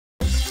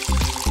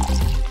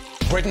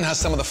Britain has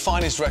some of the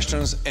finest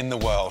restaurants in the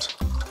world.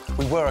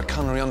 We were a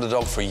culinary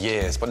underdog for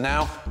years, but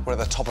now we're at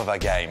the top of our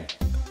game.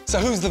 So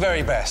who's the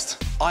very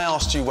best? I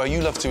asked you where you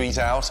love to eat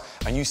out,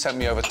 and you sent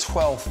me over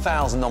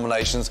 12,000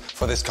 nominations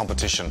for this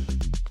competition.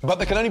 But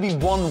there can only be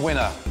one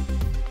winner.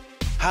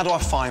 How do I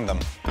find them?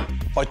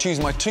 By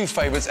choosing my two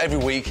favourites every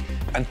week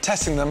and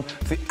testing them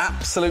to the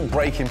absolute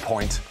breaking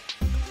point.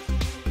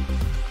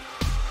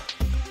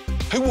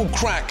 Who will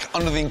crack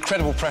under the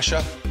incredible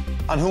pressure,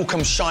 and who will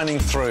come shining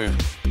through?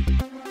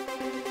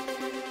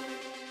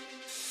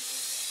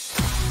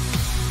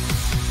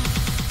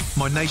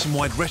 My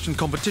nationwide restaurant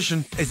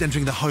competition is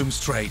entering the home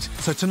straight,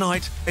 so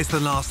tonight it's the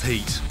last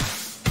heat.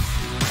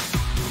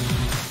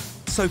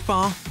 So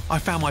far, I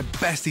found my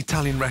best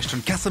Italian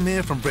restaurant,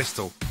 Casimir from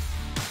Bristol.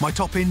 My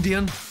top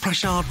Indian,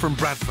 Prashad from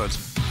Bradford.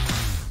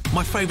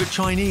 My favourite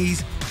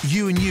Chinese,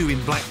 You and You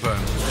in Blackburn.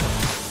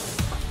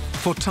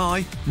 For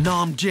Thai,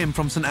 Nam Jim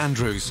from St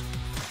Andrews.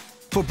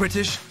 For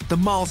British, The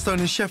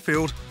Milestone in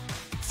Sheffield.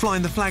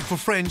 Flying the Flag for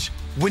French,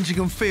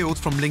 Winchington Fields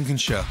from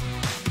Lincolnshire.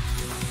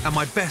 And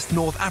my best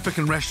North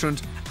African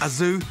restaurant,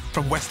 Azu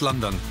from West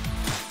London.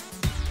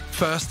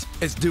 First,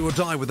 it's do or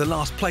die with the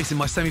last place in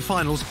my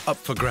semi-finals up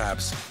for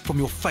grabs from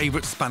your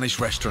favourite Spanish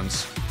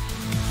restaurants.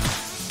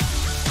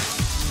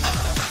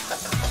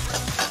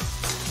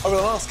 Over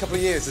the last couple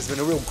of years, there's been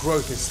a real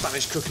growth in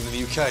Spanish cooking in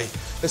the UK.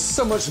 There's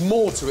so much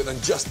more to it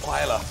than just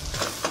paella.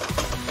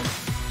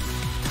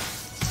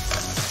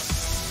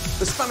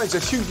 The Spanish are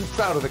hugely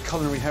proud of their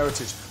culinary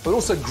heritage, but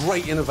also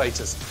great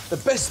innovators. The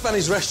best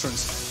Spanish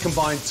restaurants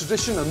combine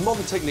tradition and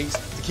modern techniques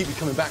to keep you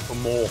coming back for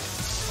more.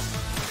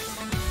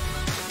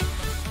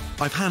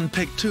 I've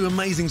hand-picked two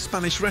amazing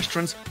Spanish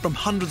restaurants from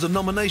hundreds of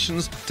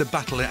nominations to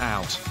battle it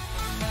out.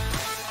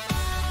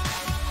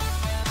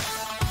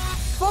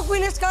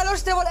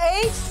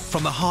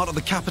 From the heart of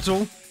the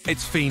capital,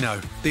 it's Fino,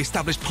 the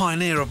established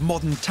pioneer of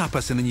modern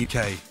tapas in the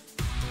UK.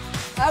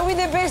 Are we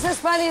the best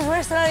Spanish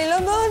restaurant in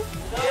London?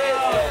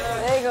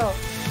 Yeah. There you go.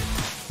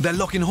 They're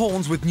locking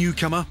horns with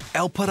newcomer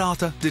El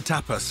Parata de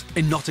Tapas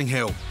in Notting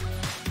Hill,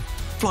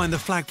 flying the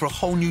flag for a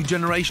whole new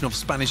generation of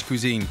Spanish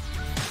cuisine.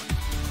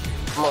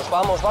 Vamos,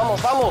 vamos,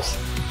 vamos, vamos!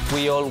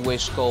 We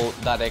always go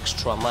that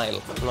extra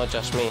mile, not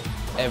just me,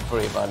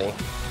 everybody.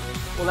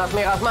 Unas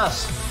migas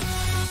más.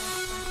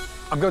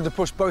 I'm going to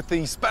push both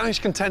the Spanish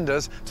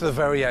contenders to the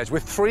very edge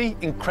with three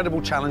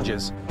incredible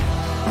challenges.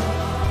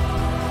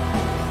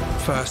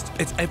 First,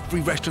 it's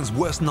every restaurant's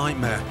worst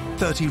nightmare.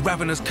 30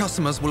 ravenous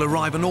customers will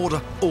arrive and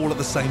order all at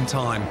the same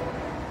time.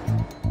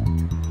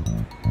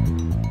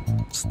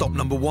 Stop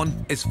number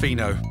one is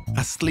Fino,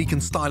 a sleek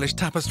and stylish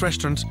tapas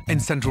restaurant in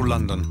central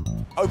London.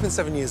 Opened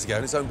 7 years ago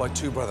and it's owned by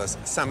two brothers,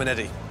 Sam and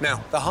Eddie.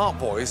 Now, the Hart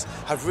Boys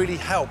have really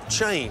helped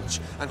change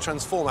and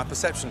transform our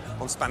perception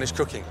on Spanish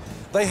cooking.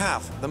 They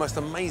have the most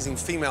amazing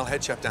female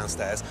head chef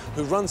downstairs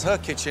who runs her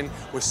kitchen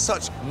with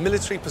such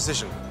military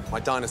precision.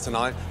 My diners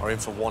tonight are in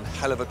for one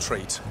hell of a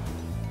treat.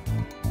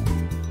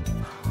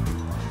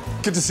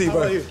 Good to see you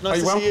both. How are you?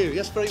 Nice to see you.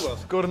 Yes, very well.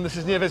 Gordon, this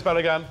is Nieves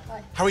Barragan.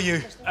 Hi. How are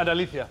you? And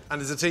Alicia.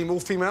 And is the team all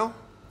female?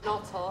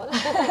 Not all.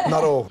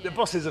 Not all. The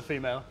boss is a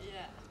female.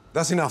 Yeah.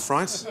 That's enough,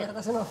 right? Yeah,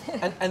 that's enough.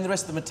 And the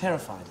rest of them are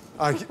terrified.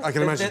 I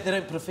can imagine. They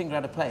don't put a finger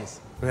out of place.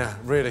 Yeah,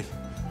 really.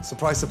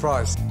 Surprise,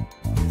 surprise.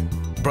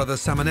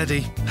 Brothers Sam and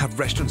Eddie have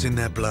restaurants in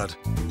their blood,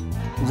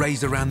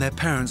 raised around their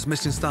parents'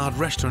 Michelin-starred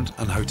restaurant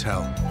and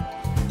hotel.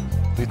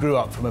 We grew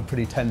up from a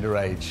pretty tender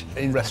age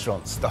in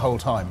restaurants the whole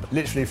time.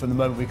 Literally from the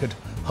moment we could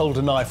hold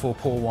a knife or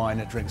pour wine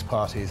at drinks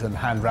parties and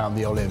hand round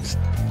the olives.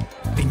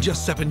 In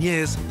just 7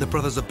 years, the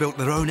brothers have built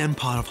their own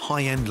empire of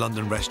high-end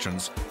London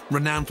restaurants,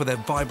 renowned for their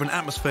vibrant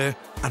atmosphere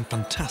and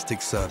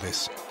fantastic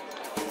service.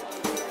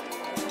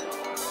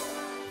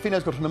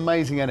 Fino's got an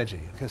amazing energy.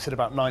 You can sit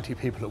about 90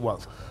 people at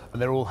once,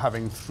 and they're all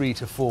having 3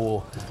 to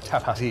 4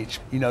 tapas each.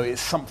 You know,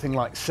 it's something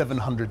like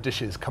 700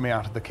 dishes coming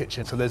out of the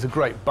kitchen, so there's a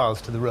great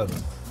buzz to the room.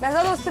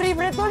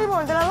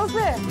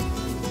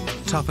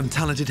 Tough and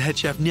talented head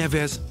chef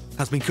Nieves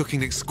has been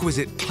cooking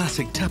exquisite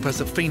classic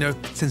tapas at Fino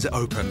since it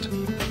opened.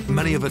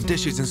 Many of her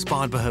dishes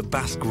inspired by her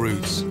Basque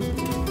roots.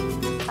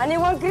 I need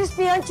one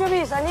crispy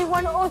anchovies, I need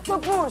one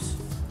octopus.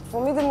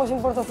 For me, the most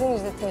important thing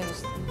is the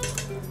taste.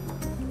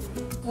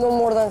 No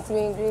more than 3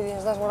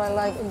 ingredients, that's what I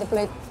like in the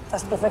plate.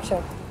 That's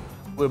perfection.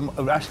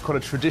 We're actually quite a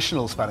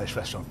traditional Spanish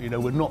restaurant. You know,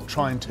 we're not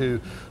trying to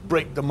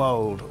break the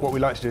mould. What we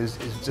like to do is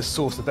just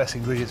source the best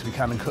ingredients we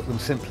can and cook them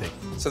simply.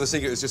 So the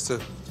secret is just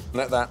to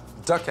let that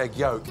duck egg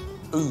yolk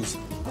ooze.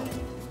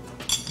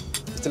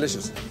 It's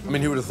delicious. I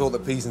mean, who would have thought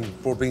that peas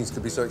and broad beans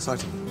could be so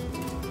exciting?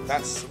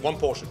 That's one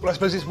portion. Well, I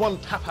suppose it's one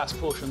tapas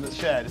portion that's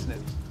shared, isn't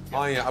it?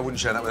 I wouldn't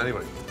share that with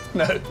anybody.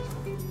 No.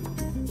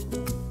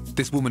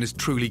 This woman is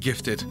truly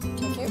gifted.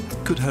 Thank you.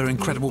 Could her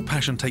incredible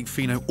passion take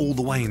Fino all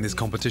the way in this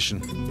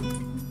competition?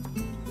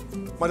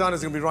 My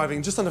diner's going to be arriving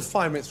in just under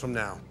 5 minutes from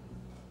now.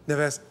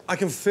 Nieves, I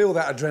can feel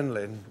that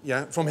adrenaline,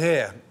 yeah, from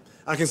here.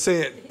 I can see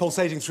it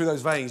pulsating through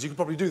those veins. You could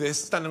probably do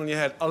this standing on your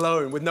head,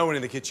 alone, with no one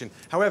in the kitchen.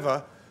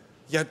 However,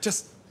 yeah,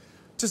 just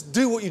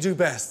do what you do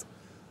best.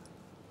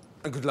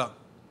 And good luck.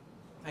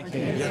 Thank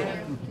you.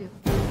 Yeah. Thank you.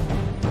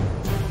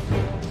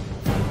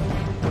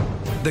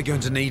 They're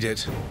going to need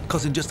it,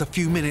 because in just a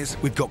few minutes,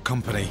 we've got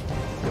company.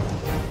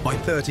 My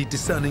 30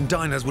 discerning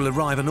diners will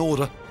arrive and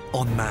order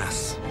en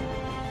masse.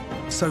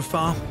 So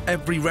far,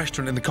 every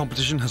restaurant in the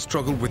competition has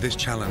struggled with this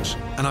challenge,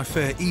 and I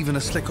fear even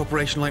a slick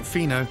operation like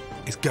Fino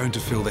is going to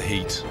feel the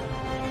heat.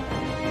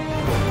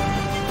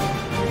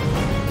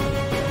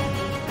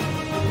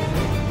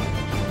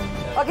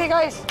 Okay,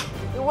 guys,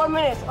 in 1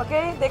 minute,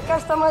 okay? The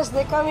customers,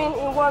 they come in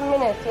 1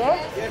 minute, yeah?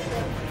 Yes.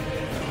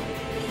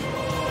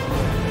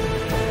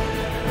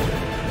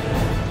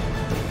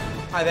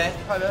 Hi there.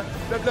 Hi there.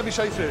 Let me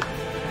show you through.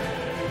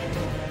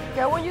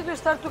 Okay, I want you to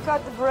start to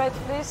cut the bread,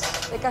 please.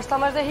 The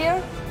customers, they're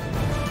here.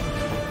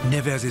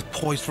 Neves is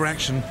poised for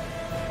action,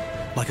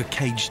 like a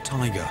caged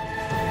tiger.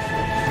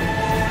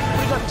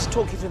 Would you like me to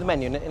talk you through the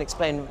menu and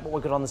explain what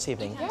we've got on this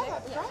evening?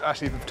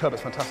 Actually, the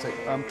turbot's fantastic.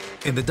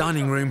 In the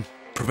dining room,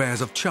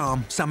 purveyors of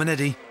charm, Sam and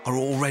Eddie, are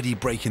already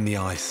breaking the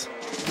ice.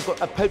 We've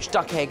got a poached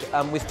duck egg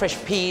with fresh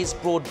peas,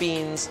 broad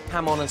beans,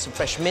 ham on and some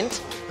fresh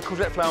mint. The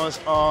courgette flowers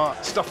are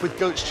stuffed with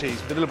goat's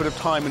cheese with a little bit of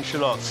thyme and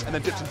shallots, and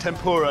then dipped in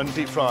tempura and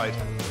deep fried.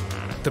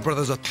 The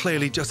brothers are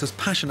clearly just as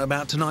passionate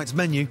about tonight's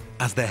menu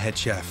as their head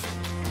chef.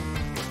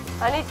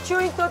 I need 2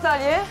 in total,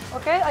 yeah?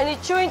 Okay, I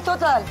need 2 in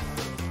total.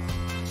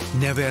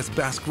 Neves'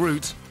 Basque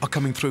roots are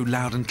coming through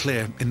loud and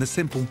clear in the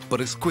simple but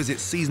exquisite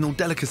seasonal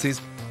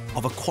delicacies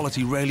of a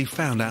quality rarely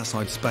found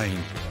outside Spain.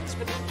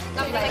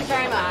 Lovely, thank you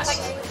very much.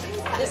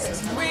 This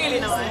is really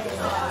nice.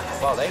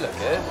 Wow, they look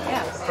good.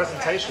 Yeah.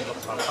 Presentation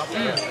looks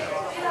fantastic.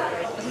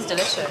 This is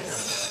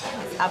delicious.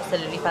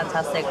 Absolutely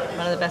fantastic.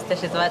 One of the best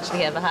dishes I've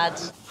actually ever had.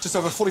 Just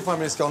over 45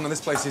 minutes gone, and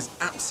this place is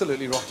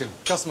absolutely rocking.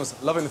 Customers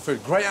loving the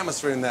food. Great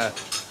atmosphere in there.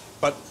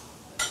 But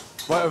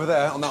right over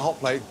there on that hot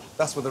plate,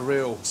 that's where the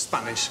real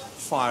Spanish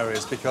fire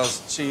is,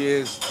 because she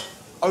is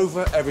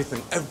over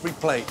everything. Every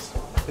plate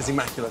is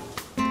immaculate.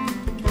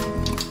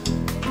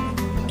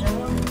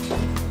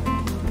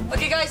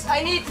 Okay, guys,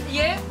 I need,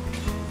 yeah?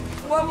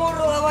 1 more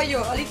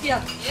rodaballo,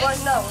 Alicia. Yes.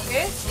 1 now,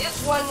 okay?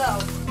 Yes. 1 now.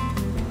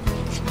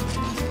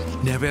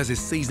 Neves is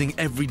seasoning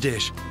every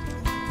dish,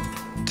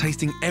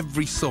 tasting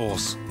every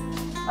sauce.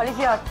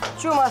 Alicia,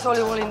 2 más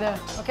olive oil in there,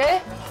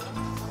 okay?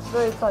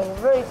 Very tiny,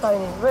 very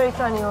tiny, very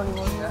tiny olive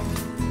oil.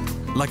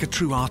 Like a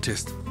true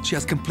artist, she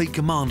has complete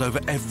command over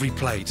every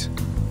plate.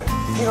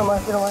 Tiro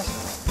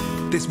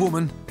más. This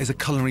woman is a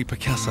culinary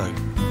Picasso.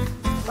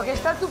 Okay,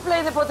 start to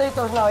play the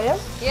potatoes now, yeah?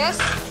 Yes.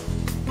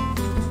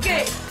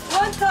 Okay,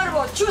 1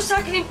 turbot, 2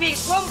 suckling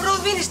pigs, 1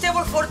 broad bean is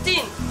table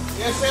 14.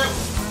 Yes, sir.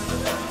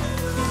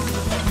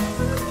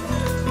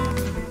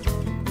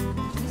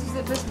 This is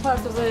the best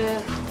part of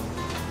the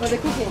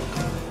cooking.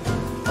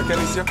 Okay,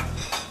 Alicia.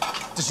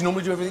 Does she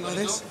normally do everything like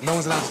this? No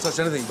one's allowed to touch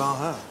anything bar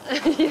her.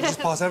 You just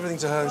pass everything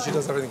to her and she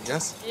does everything,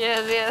 yes?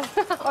 Yes, yes.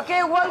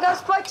 Okay, 1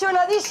 gazpacho in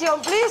addition,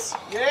 please.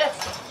 Yes.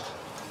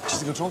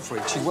 She's a control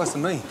freak. She's worse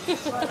than me.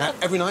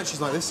 Every night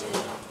she's like this.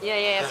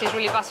 Yeah, she's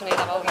really passionate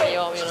about my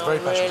job, you know. very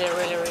passionate.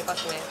 Really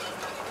passionate.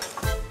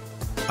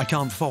 I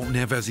can't fault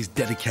Neves'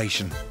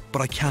 dedication,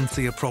 but I can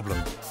see a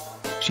problem.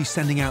 She's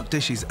sending out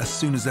dishes as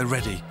soon as they're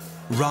ready,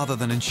 rather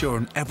than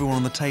ensuring everyone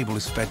on the table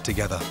is fed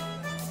together.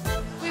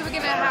 We were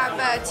going to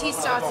have 2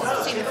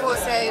 starters between the 4,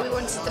 so we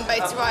wanted them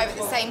both to arrive at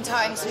the same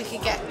time so we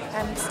could get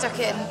stuck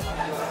in.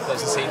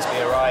 Doesn't seem to be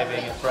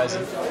arriving at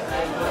present.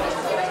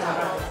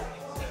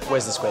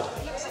 Where's the squid?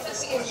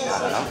 I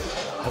don't know.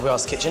 Have we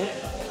asked the kitchen?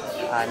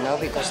 No,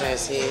 because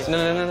she...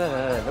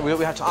 No.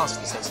 We have to ask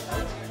these things.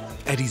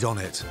 Eddie's on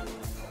it,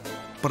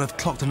 but I've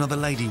clocked another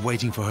lady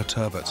waiting for her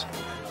turbot.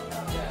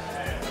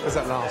 Where's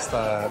that last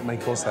main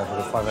course there for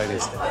the 5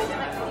 ladies?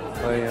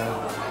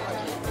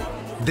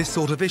 This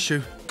sort of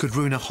issue could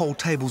ruin a whole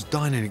table's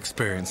dining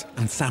experience,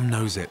 and Sam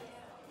knows it.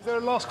 Is there a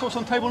last course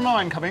on table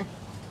 9 coming?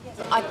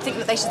 I think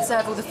that they should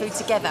serve all the food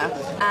together,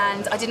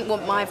 and I didn't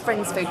want my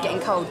friend's food getting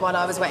cold while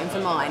I was waiting for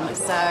mine,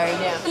 so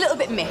a little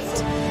bit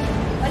miffed.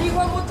 I need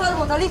 1 more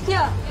turbot,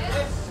 Alicia.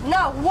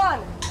 Now, 1.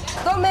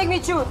 Don't make me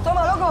chew.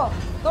 Toma, loco.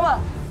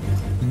 Toma.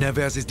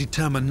 Neves is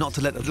determined not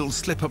to let a little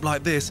slip-up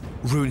like this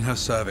ruin her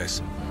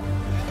service.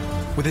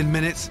 Within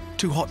minutes,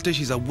 2 hot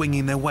dishes are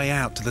winging their way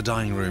out to the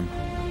dining room.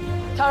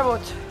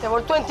 Turbot,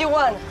 table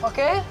 21,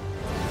 okay?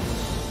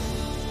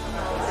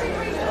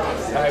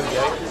 There we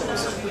go.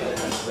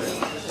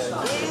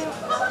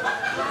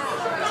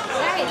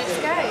 Okay,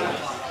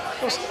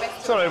 let's go.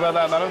 Sorry about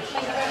that, madam.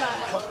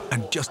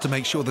 And just to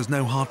make sure there's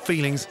no hard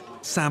feelings,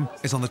 Sam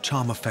is on the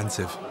charm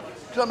offensive.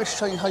 Would you like me to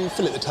show you how you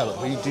fillet the turbot?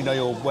 Or do you know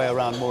your way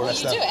around more or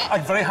less there? Do it.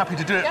 I'm very happy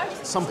to do it.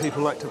 Some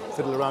people like to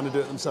fiddle around and do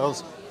it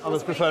themselves.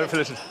 Others prefer it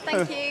filleted.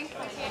 Thank you.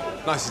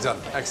 Nicely done.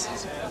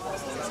 Excellent.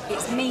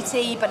 It's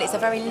meaty, but it's a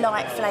very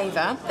light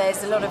flavour.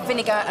 There's a lot of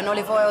vinegar and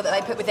olive oil that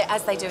they put with it,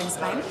 as they do in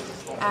Spain.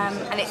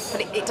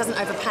 But it doesn't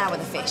overpower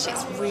the fish.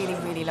 It's really,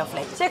 really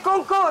lovely.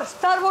 Second course,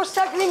 turbot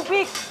suckling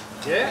pig.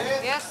 Yeah?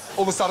 Yes.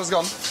 All the starters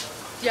gone?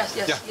 Yes,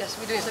 Yeah.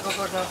 we're doing second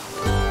course now.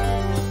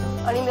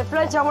 And in the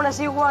plancha, I want to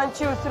see 1,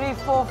 2, 3,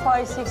 4,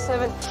 5, 6,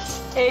 7,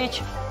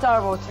 8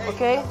 turbot,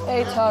 okay?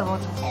 8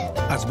 turbot.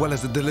 As well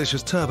as the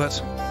delicious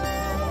turbot,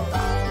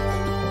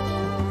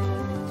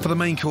 For the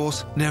main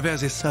course,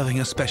 Neves is serving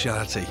a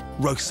speciality,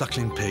 roast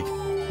suckling pig.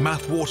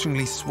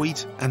 Mouth-wateringly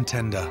sweet and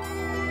tender.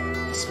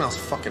 It smells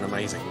fucking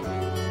amazing.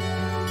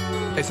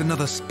 It's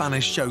another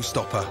Spanish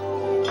showstopper.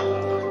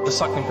 The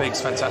suckling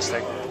pig's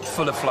fantastic,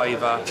 full of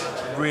flavour,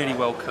 really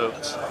well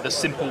cooked. The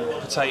simple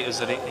potatoes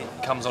that it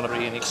comes on are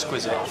really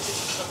exquisite.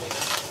 That's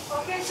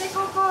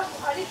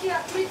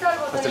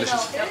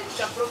delicious.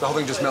 The whole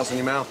thing just melts in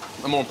your mouth.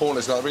 And more important,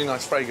 it's got a really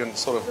nice fragrant,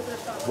 sort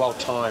of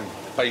well-timed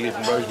bay leaf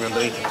and rosemary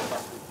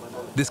underneath.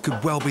 This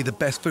could well be the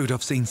best food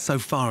I've seen so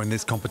far in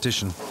this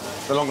competition.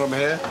 The longer I'm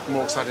here, the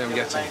more excited I'm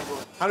getting.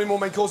 How many more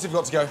main courses have you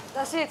got to go?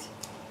 That's it.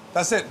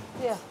 That's it?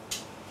 Yeah.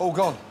 All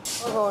gone?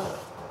 All gone.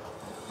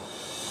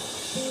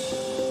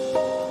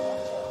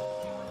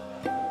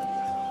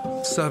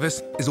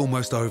 Service is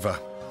almost over.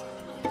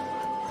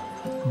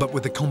 But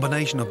with the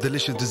combination of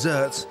delicious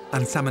desserts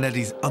and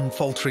Simonetta's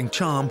unfaltering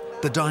charm,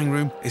 the dining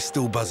room is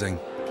still buzzing.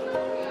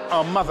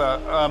 Our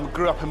mother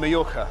grew up in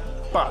Mallorca,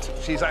 but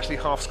she's actually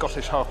half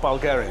Scottish, half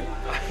Bulgarian.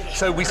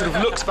 So we sort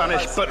of look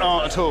Spanish, but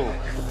aren't at all.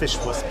 The fish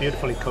was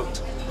beautifully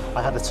cooked.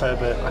 I had the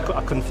turbot,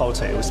 I couldn't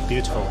fault it, it was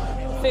beautiful.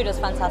 Food was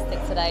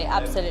fantastic today,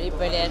 absolutely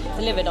brilliant,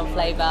 delivered on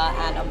flavour,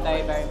 and I'm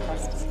very, very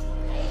impressed.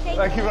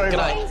 Thank you very Good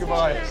much. night.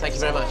 Goodbye. Thank you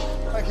very much.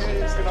 Thank you.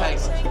 Good night.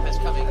 Thanks. Thanks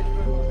for coming.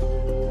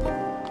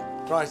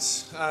 Right,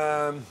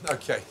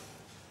 OK.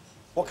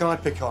 What can I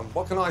pick on?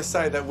 What can I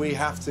say that we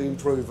have to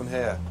improve on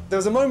here? There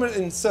was a moment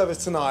in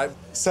service tonight,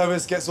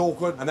 service gets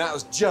awkward, and that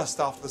was just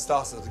after the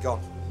starters had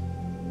gone.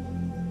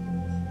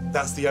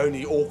 That's the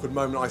only awkward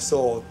moment I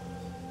saw.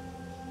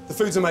 The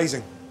food's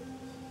amazing.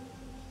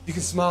 You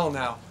can smile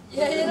now.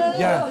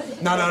 Yeah.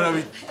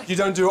 No. You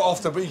don't do it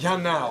often, but you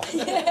can now.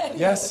 Yeah.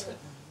 Yes?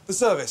 The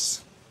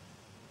service.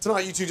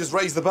 Tonight, you two just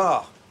raised the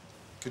bar.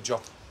 Good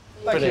job.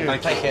 Thank you.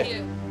 Thank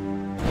you.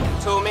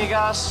 2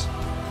 migas,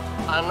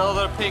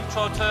 another pig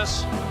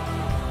trotters.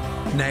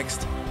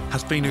 Next,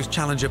 has Finu's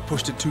challenger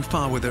pushed it too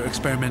far with her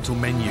experimental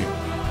menu?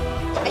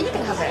 Are you going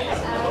to have it?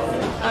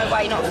 No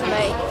way, not for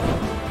me.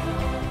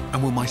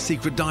 And will my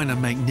secret diner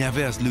make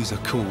Neves lose her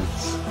cool?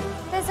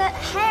 There's a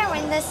hair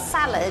in this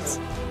salad.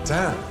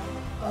 Damn.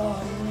 Oh,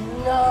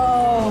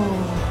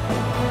 no.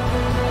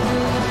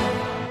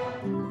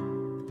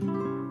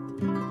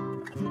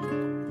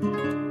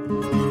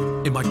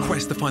 In my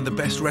quest to find the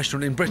best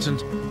restaurant in Britain,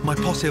 my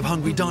posse of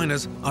hungry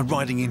diners are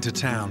riding into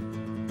town.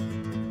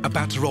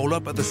 About to roll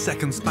up at the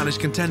second Spanish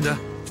contender,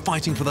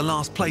 fighting for the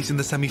last place in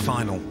the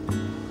semi-final.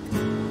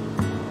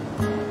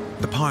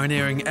 The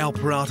pioneering El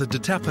Pirata de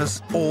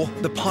Tapas, or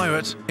The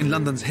Pirate in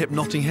London's hip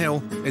Notting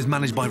Hill, is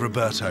managed by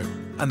Roberto,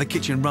 and the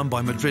kitchen run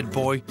by Madrid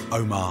boy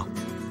Omar.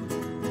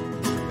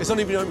 It's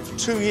only been open for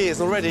 2 years,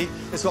 and already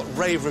it's got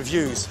rave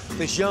reviews.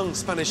 This young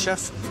Spanish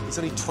chef, he's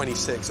only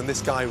 26, and this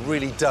guy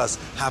really does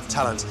have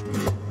talent.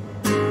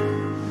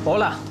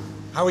 Hola.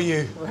 How are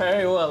you?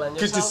 Very well, and Good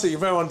to yourself? see you.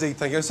 Very well indeed,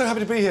 thank you. I'm so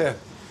happy to be here.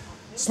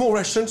 Small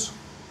restaurant,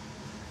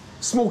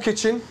 small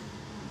kitchen.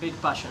 Big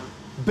passion.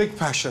 Big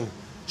passion.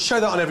 Show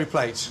that on every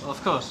plate. Of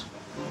course.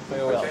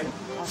 Very well. Okay.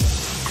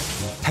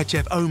 Head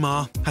chef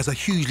Omar has a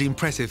hugely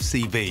impressive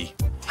CV.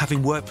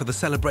 Having worked for the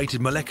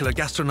celebrated molecular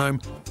gastronome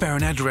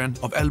Ferran Adrian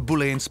of El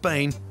Bulli in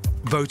Spain,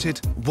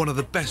 voted one of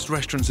the best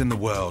restaurants in the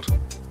world.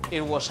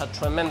 It was a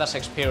tremendous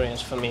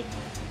experience for me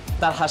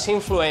that has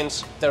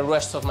influenced the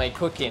rest of my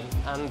cooking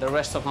and the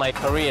rest of my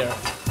career.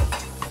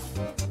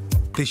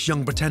 This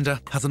young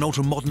pretender has an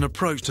ultra-modern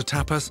approach to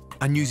tapas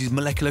and uses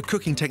molecular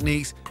cooking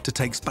techniques to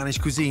take Spanish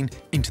cuisine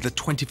into the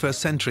 21st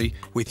century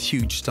with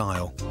huge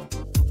style.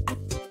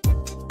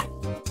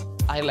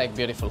 I like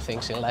beautiful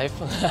things in life,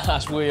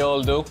 as we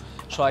all do.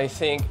 So I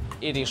think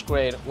it is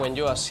great when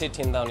you are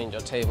sitting down in your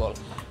table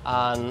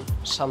and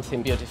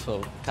something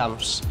beautiful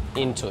comes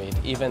into it,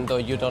 even though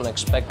you don't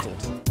expect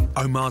it.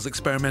 Omar's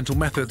experimental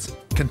methods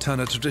can turn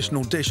a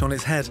traditional dish on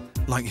its head,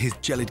 like his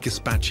jellied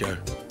gazpacho.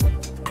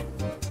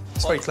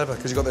 It's very clever,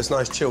 because you've got this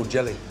nice chilled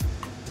jelly.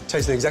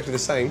 Tasting exactly the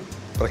same,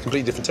 but a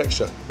completely different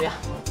texture. Yeah.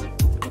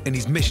 In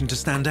his mission to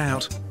stand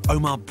out,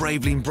 Omar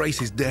bravely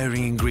embraces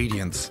dairy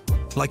ingredients,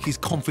 like his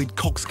confit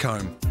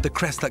coxcomb, the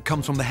crest that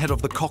comes from the head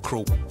of the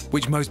cockerel,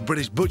 which most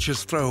British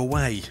butchers throw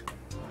away.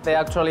 They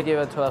actually give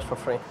it to us for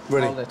free.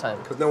 Really? All the time.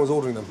 Because no one's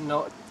ordering them?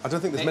 No. I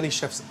don't think there's many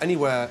chefs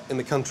anywhere in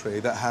the country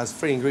that has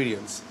free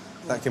ingredients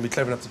that can be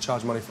clever enough to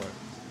charge money for it.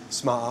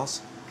 Smart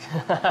ass.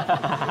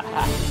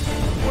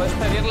 ¿Puedes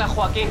pedirle a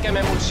Joaquín que me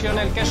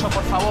emulsione el queso,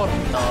 por favor?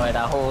 No,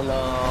 era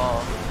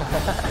uno.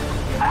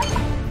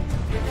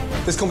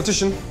 This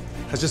competition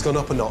has just gone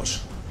up a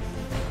notch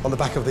on the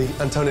back of the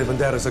Antonio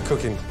Banderas of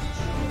cooking.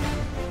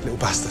 Little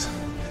bastard.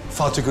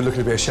 Far too good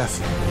looking to be a chef.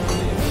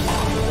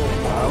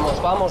 Vamos,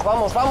 vamos,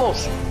 vamos,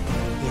 vamos.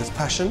 He has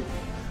passion,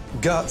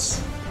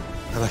 guts,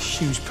 and a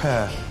huge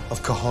pair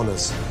of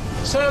cojones.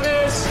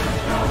 Service!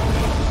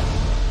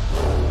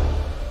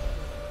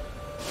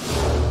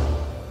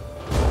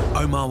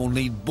 Omar will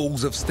need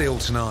balls of steel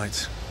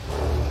tonight.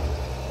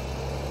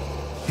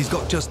 He's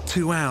got just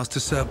 2 hours to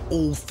serve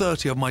all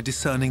 30 of my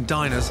discerning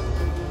diners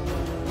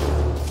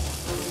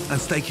and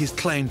stake his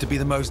claim to be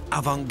the most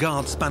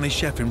avant-garde Spanish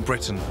chef in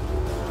Britain.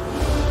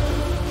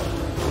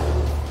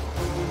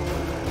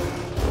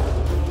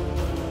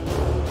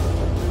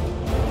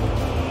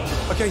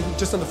 OK,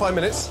 just under 5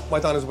 minutes, my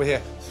diners will be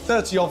here.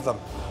 30 of them.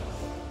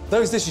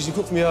 Those dishes you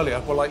cooked for me earlier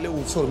were like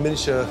little sort of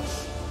miniature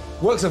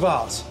works of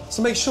art.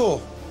 So make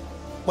sure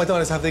my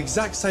diners have the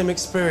exact same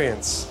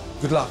experience.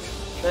 Good luck.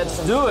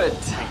 Let's do it.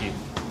 Thank you.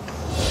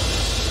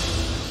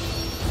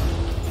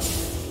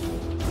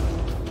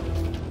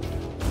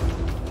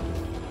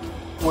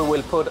 We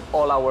will put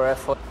all our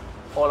effort,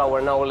 all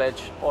our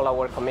knowledge, all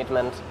our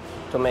commitment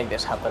to make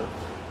this happen.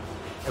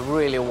 I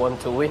really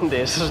want to win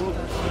this.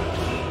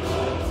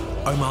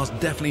 Omar's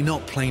definitely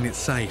not playing it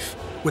safe,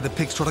 with a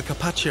pig strata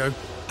carpaccio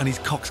and his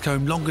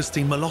coxcomb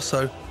langoustine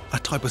molosso, a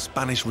type of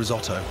Spanish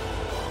risotto.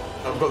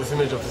 I've got this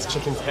image of this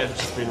chicken's head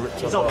just being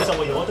ripped off. Is that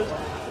what you ordered?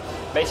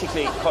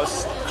 Basically,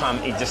 cost crumb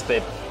is just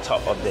the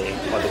top of the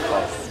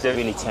crust. They're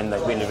really tender,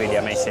 really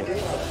amazing.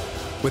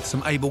 With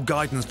some able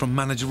guidance from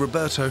manager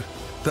Roberto,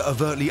 the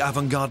overtly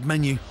avant-garde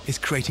menu is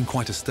creating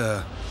quite a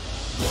stir.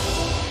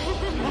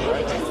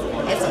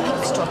 It's a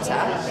pig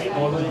strata.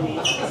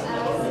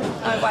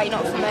 Oh, wait,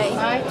 not for me.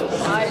 I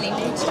only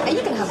need to... Are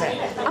you going to have it?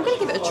 I'm going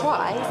to give it a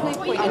try. There's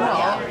no point in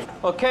not.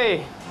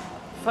 OK,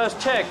 first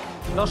check.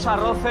 Dos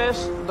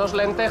arroces, dos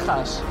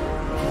lentejas.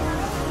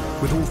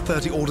 With all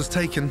 30 orders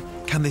taken,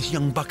 can this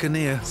young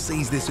buccaneer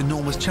seize this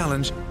enormous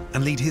challenge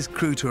and lead his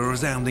crew to a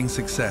resounding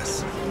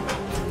success?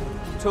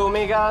 2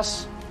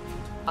 migas,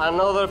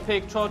 another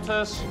pig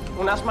trotters,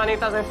 unas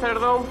manitas de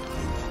cerdo.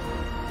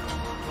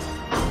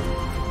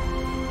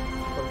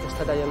 ¿Por qué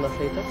está cayendo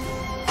aceite?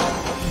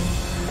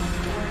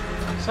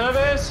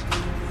 Service!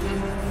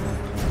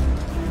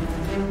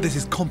 This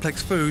is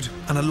complex food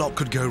and a lot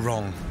could go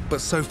wrong. But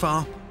so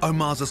far,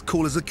 Omar's as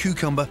cool as a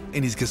cucumber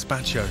in his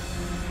gazpacho.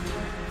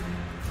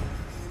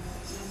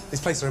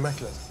 These plates are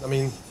immaculate. I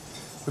mean,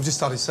 we've just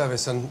started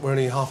service and we're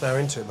only half an hour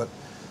into it, but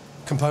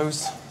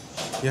composed,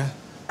 yeah,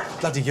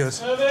 bloody good.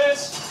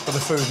 Service! But the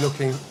food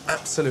looking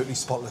absolutely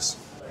spotless.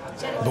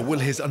 But will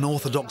his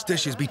unorthodox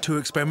dishes be too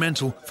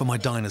experimental for my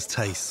diner's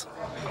taste?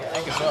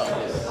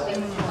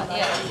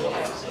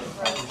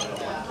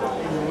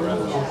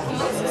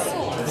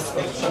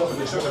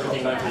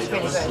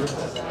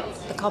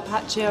 The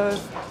carpaccio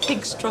of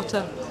pig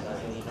strata.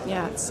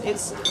 Yeah,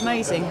 it's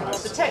amazing.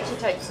 The texture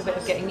takes a bit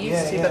of getting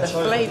used to, but the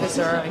flavours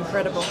are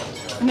incredible.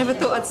 I never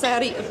thought I'd say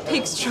I'd eat a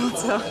pig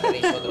strata.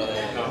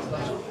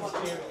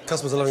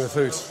 Customers are loving the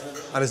food,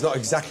 and it's not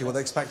exactly what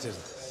they expected.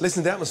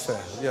 Listen to the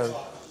atmosphere. You know,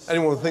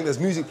 anyone would think there's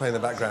music playing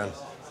in the background.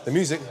 The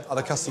music are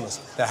the customers.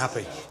 They're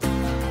happy.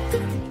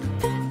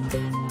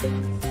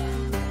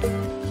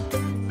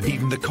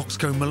 Even the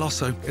coxcomb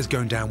molosso is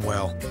going down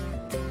well.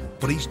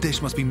 But each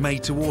dish must be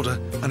made to order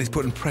and is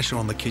putting pressure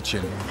on the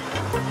kitchen.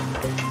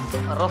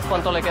 Arroz,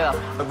 ¿cuánto le queda?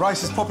 The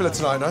rice is popular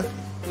tonight, no?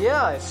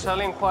 Yeah, it's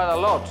selling quite a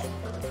lot.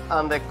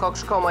 And the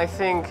coxcomb, I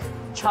think,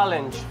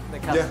 challenge the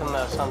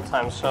customer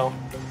sometimes, so...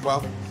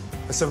 Well,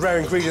 it's a rare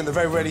ingredient that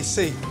very rarely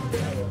see.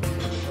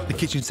 The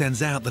kitchen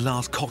sends out the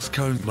last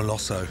coxcomb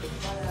molosso.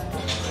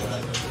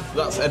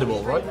 That's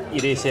edible, right?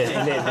 It is,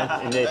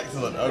 yeah, indeed.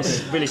 Excellent, OK.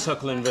 It's really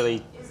succulent,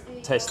 really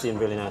tasty and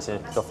really nice, yeah.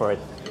 Go for it.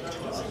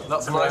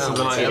 That's nicer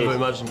than I ever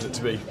imagined it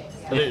to be.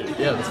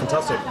 Yeah, that's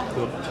fantastic.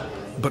 Cool.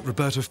 But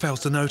Roberto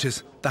fails to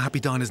notice the Happy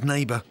Diner's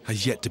neighbour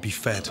has yet to be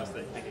fed.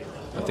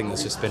 I think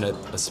there's just been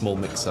a small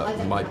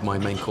mix-up. My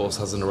main course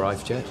hasn't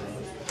arrived yet.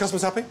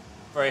 Customers happy?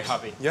 Very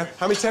happy. Yeah?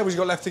 How many tables you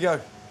got left to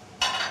go?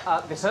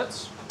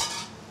 Desserts?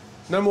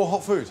 No more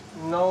hot food?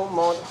 No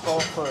more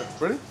hot food.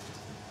 Really?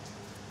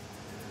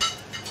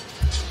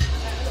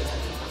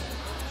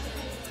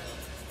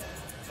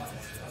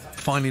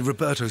 Finally,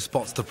 Roberto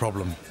spots the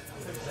problem.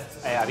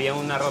 Había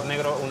un arroz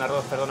negro,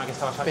 perdona, que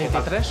estaba...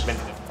 23? 23.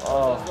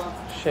 Oh,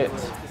 shit.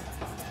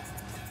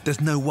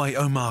 There's no way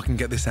Omar can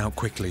get this out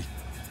quickly.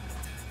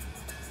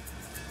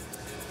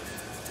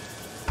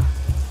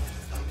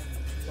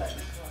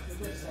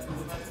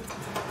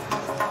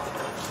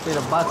 Bit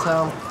of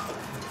butter.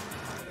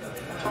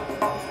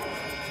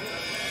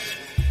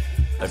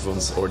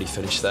 Everyone's already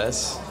finished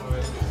theirs.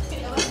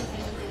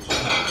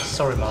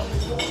 Sorry, Mark.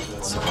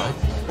 It's all right.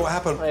 What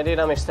happened? I did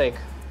a mistake.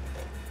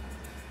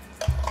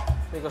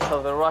 Because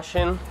of the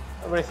rushing,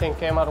 everything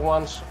came at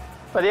once.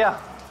 But yeah,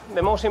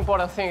 the most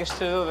important thing is to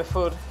do the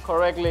food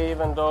correctly,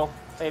 even though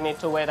they need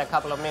to wait a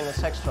couple of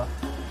minutes extra.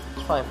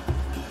 It's fine.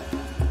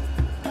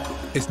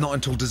 It's not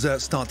until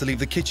desserts start to leave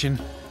the kitchen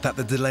that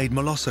the delayed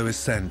molosso is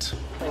sent.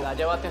 Venga,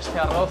 llévate este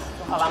arroz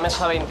a la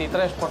mesa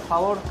 23, por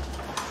favor.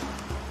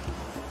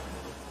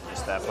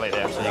 Just that plate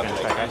there, so you can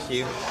try it.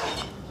 You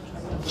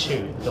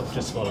chew, don't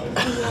just swallow.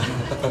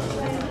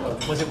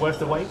 Was it worth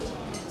the wait?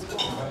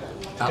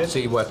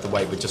 Absolutely worth the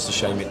wait, but just a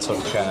shame it took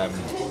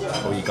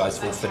all you guys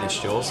have all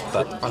finished yours.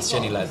 But that's the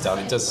only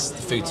letdown. The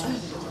food's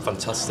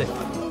fantastic.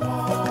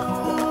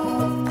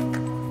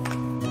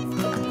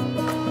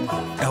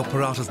 El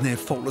Parata's near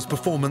faultless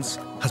performance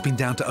has been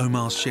down to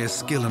Omar's sheer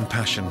skill and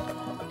passion.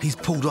 He's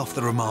pulled off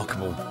the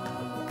remarkable,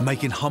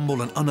 making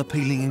humble and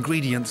unappealing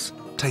ingredients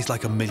taste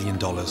like $1 million.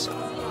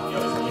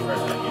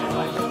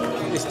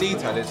 It's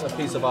detailed, it's a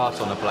piece of art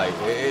on the plate.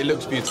 It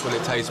looks beautiful,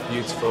 it tastes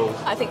beautiful.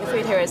 I think the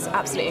food here is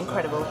absolutely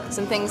incredible.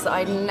 Some things that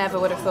I never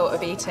would have thought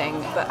of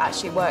eating, but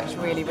actually worked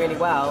really, really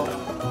well.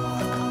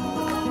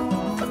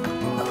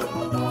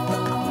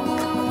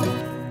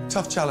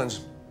 Tough challenge.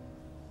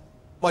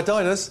 My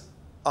diners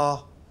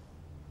are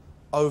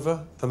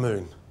over the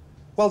moon.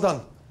 Well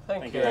done.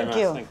 Thank you. Thank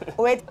you.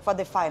 Wait for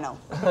the final.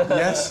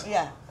 Yes?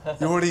 Yeah.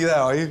 You're already there,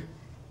 are you?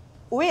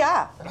 We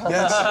are.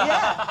 Yes?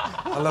 Yeah.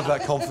 I love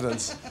that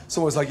confidence. It's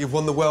almost like you've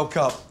won the World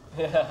Cup.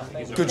 Yeah.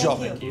 Good job.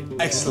 Thank you.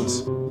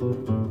 Excellent.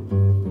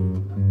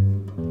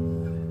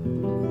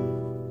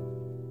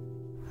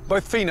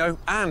 Both Fino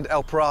and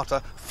El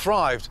Pirata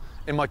thrived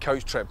in my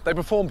coach trip. They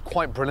performed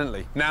quite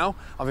brilliantly. Now,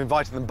 I've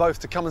invited them both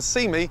to come and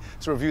see me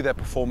to review their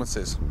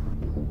performances.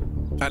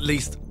 At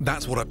least,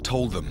 that's what I've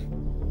told them.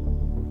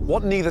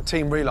 What neither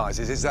team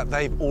realises is that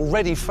they've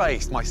already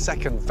faced my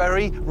second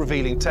very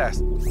revealing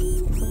test.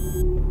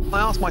 I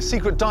asked my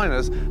secret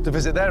diners to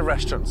visit their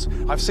restaurants.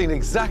 I've seen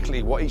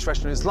exactly what each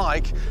restaurant is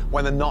like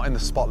when they're not in the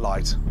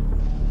spotlight.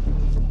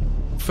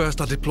 First,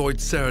 I deployed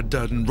Sarah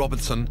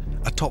Durden-Robertson,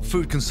 a top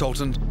food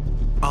consultant.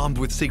 Armed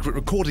with secret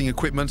recording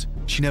equipment,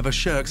 she never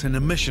shirks in a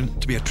mission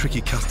to be a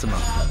tricky customer.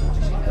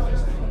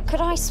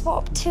 Could I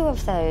swap 2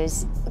 of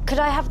those? Could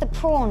I have the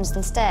prawns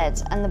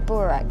instead and the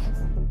burek?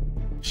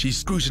 She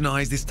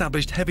scrutinised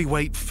established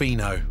heavyweight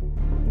Fino.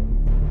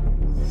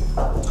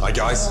 Hi,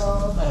 guys.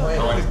 How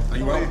are you? Are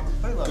you well?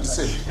 Good to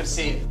see you. Good to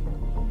see you.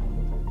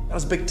 That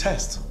was a big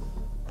test,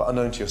 but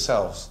unknown to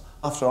yourselves.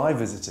 After I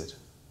visited,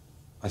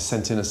 I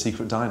sent in a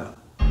secret diner.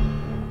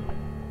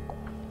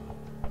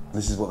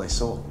 This is what they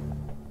saw.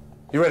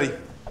 You ready?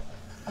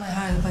 My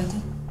heart is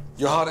beating.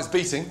 Your heart is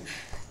beating?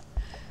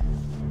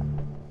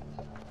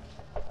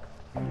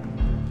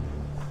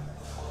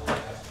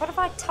 What have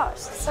I touched?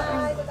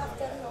 Something...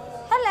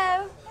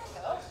 Hello.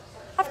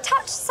 I've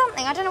touched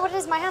something. I don't know what it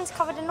is. My hand's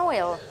covered in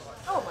oil.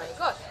 Oh my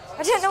God.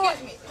 I don't know what...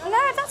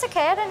 No, that's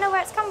okay. I don't know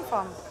where it's come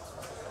from.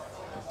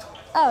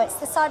 Oh, it's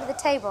the side of the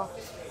table.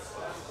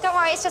 Don't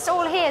worry, it's just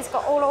all here's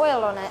got all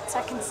oil on it, so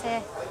I can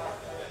see.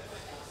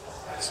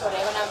 Sorry,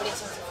 I'm gonna bring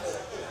something.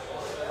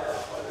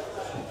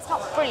 It's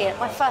not brilliant,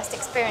 my first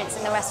experience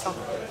in the restaurant.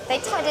 They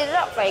tidied it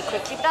up very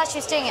quickly, but as she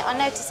was doing it, I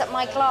noticed that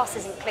my glass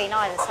isn't clean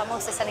either, so I'm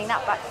also sending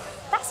that back.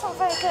 That's not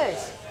very good.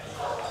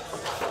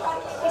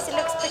 At least it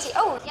looks pretty.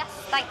 Oh, yes,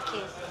 thank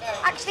you.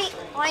 Actually,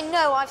 I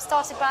know I've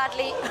started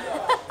badly.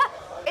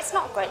 It's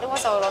not great, there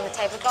was oil on the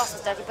table, the glass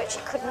was dirty, but she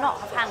could not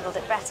have handled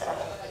it better.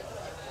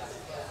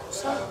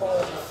 So,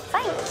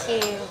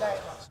 thank you.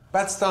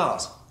 Bad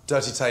start.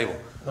 Dirty table.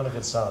 Not a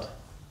good start.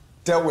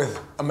 Dealt with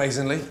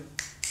amazingly.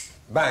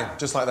 Bang,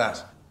 just like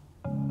that.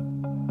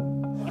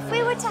 If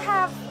we were to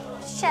have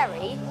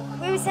sherry,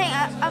 we were saying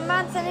a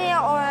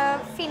manzanilla or a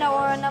fino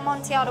or an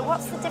amontillado.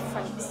 What's the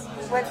difference?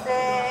 Well,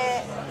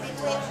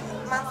 between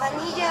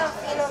manzanilla and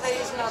fino there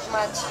is not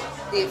much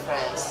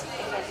difference.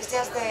 It's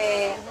just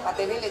at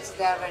the village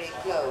they are very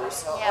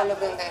close, so all of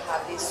them they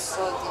have this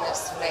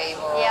saltiness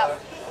flavor. Yep.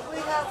 We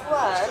have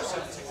one,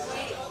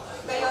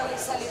 they only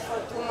sell it for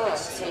 2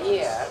 months a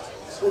year,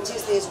 which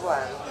is this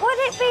one. Would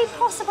it be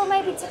possible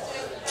maybe to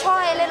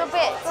try a little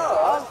bit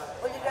of...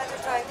 Would you like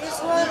to try this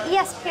one?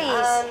 Yes,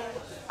 please.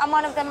 And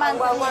one of the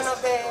manzanillas. One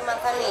of the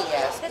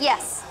manzanillas?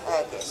 Yes.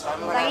 Okay, so I'm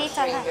going to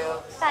bring you...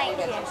 Thank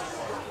you.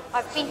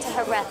 I've been to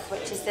Jerez,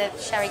 which is the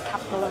sherry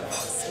capital of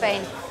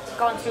Spain,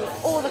 gone through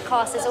all the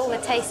classes, all the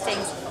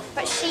tastings,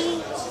 but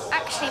she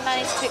actually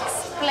managed to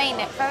explain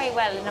it very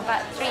well in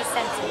about 3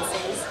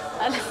 sentences.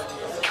 And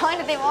kind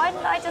of think, why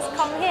didn't I just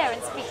come here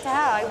and speak to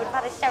her? I would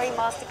have had a sherry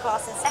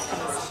masterclass in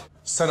seconds.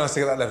 So nice to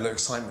get that level of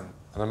excitement,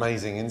 an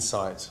amazing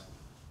insight,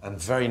 and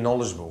very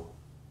knowledgeable.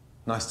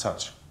 Nice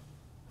touch.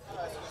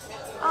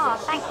 Oh,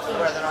 thank you.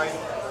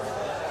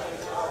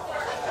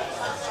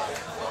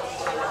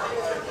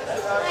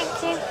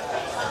 Thank you.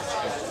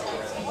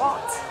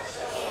 What?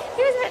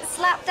 He was a bit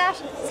slapdash,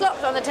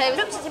 slopped on the table,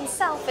 looked at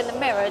himself in the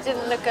mirror,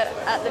 didn't look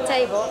at the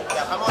table.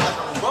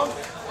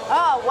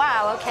 Oh,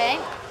 wow, okay.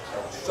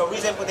 So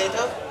recent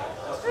potato?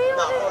 Okay,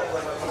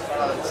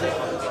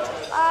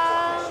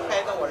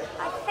 don't worry.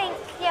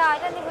 I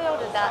don't think we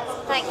ordered that.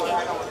 Thank you.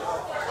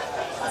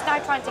 This guy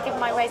trying to give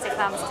my razor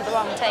clams to the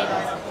wrong table.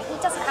 He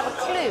doesn't have a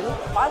clue.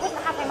 I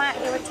wouldn't have him out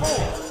here at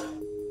all.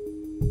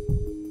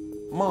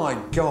 My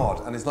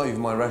God, and it's not even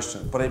my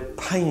restaurant, but it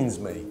pains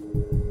me.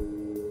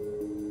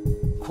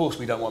 Of course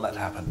we don't want that to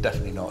happen,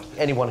 definitely not.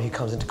 Anyone who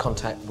comes into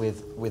contact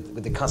with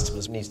the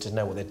customers needs to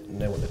know what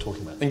they're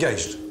talking about.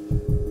 Engaged.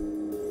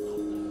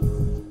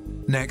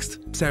 Next,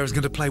 Sarah's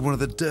going to play one of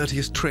the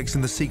dirtiest tricks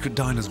in the Secret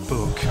Diner's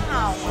book.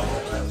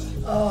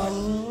 Oh,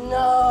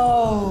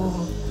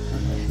 no.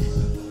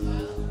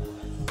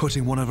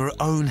 Putting one of her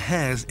own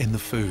hairs in the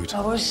food.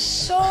 I was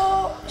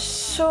so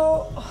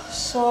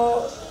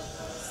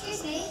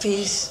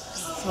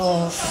pissed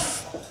off.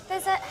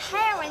 There's a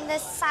hair in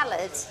this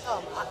salad.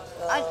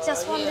 I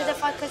just wondered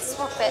if I could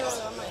swap it.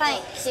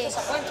 Thank you.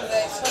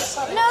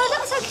 No,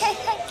 that's okay,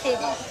 thank you.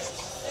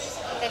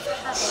 they've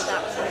handled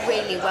that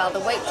really well. The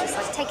waitress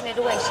has taken it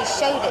away. She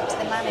showed it to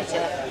the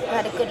manager, who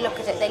had a good look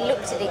at it. They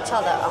looked at each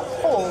other,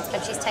 appalled,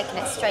 and she's taken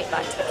it straight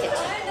back to the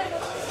kitchen.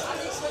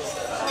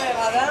 Sorry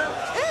about that.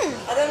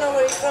 I don't know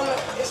where it's from.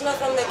 It's not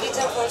from the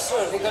kitchen for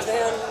sure, because they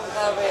don't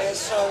have a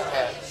show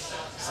here.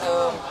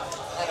 So,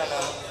 I don't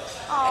know.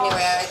 Oh.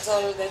 Anyway, I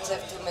told the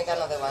chef to make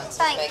another one,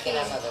 so he's making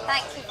another one.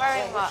 Thank you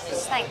very much.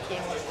 Thank you.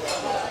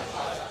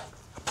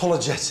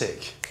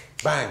 Apologetic.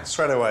 Bang,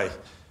 straight away.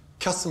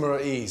 Customer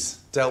at ease,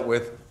 dealt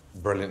with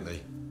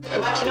brilliantly. Do you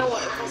know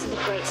what? It wasn't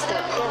a great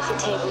start. Dirty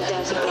table,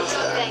 dirty glass,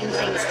 but then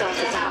things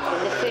started to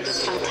happen. The food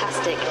was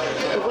fantastic.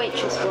 The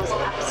waitress was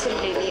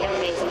absolutely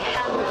amazing.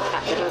 Handled the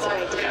fact that it was a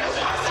very difficult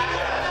customer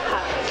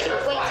perfectly. The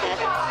waiter,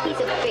 he's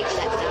a big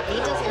letdown. He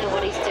doesn't know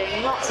what he's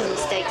doing. Lots of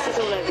mistakes. He's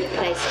all over the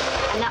place.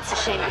 And that's a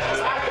shame because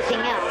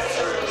everything else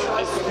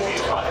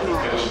is top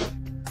notch.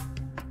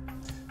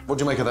 What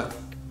do you make of that?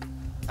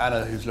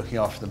 Anna, who's looking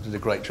after them, did a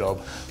great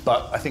job.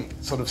 But I think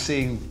sort of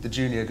seeing the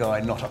junior guy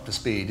not up to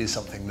speed is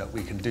something that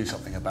we can do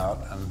something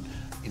about, and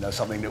you know,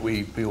 something that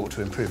we ought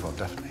to improve on,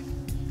 definitely.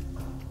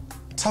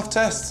 Tough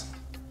test.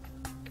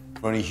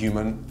 We're only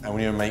human, and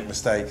we make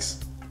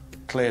mistakes,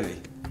 clearly.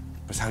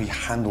 But it's how you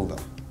handle them.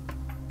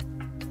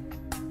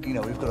 You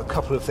know, we've got a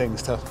couple of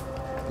things to,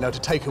 you know, to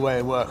take away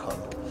and work on.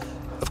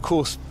 Of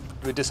course,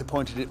 we're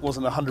disappointed it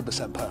wasn't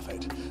 100%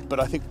 perfect, but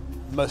I think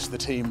most of the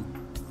team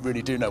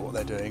really do know what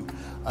they're doing,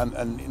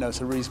 and you know,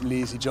 it's a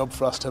reasonably easy job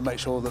for us to make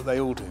sure that they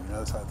all do. You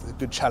know, it's a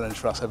good challenge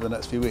for us over the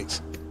next few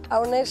weeks.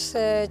 Our next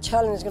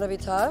challenge is going to be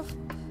tough,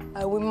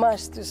 and we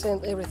must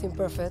send everything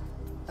perfect.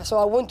 So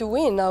I want to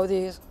win now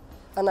this,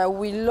 and I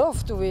will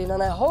love to win,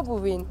 and I hope we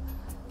win.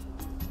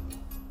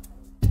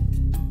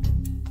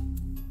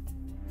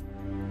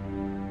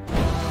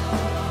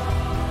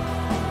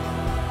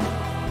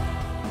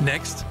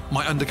 Next,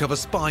 my undercover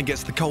spy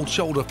gets the cold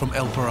shoulder from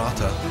El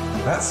Pirata.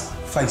 That's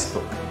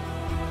Facebook.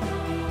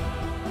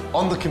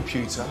 On the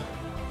computer,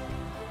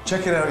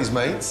 checking out his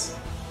mates,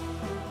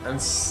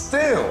 and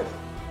still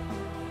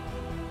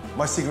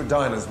my secret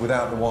diners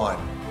without the wine.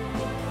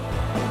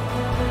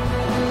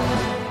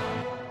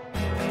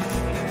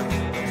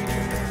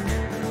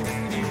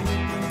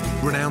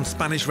 Renowned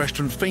Spanish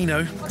restaurant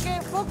Fino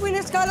Okay, 4 Queen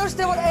Escalos,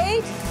 table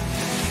 8.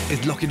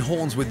 is locking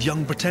horns with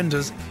young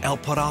pretenders El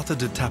Pirata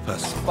de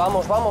Tapas.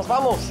 Vamos, vamos,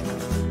 vamos!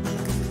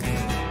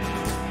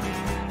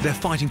 They're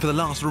fighting for the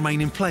last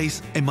remaining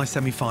place in my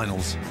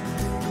semi-finals.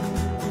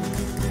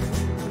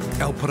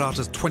 El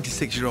Pirata's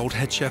 26-year-old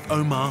head chef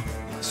Omar,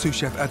 sous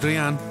chef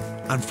Adrian,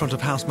 and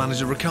front-of-house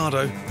manager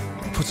Ricardo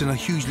put in a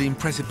hugely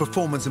impressive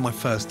performance in my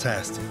first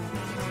test.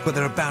 But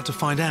they're about to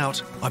find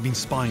out I've been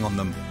spying on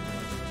them.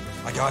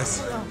 Hi,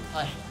 guys.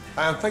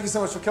 Hi. Thank you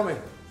so much for coming.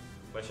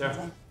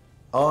 Pleasure.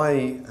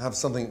 I have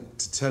something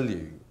to tell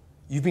you.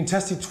 You've been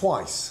tested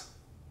twice.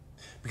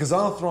 Because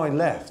after I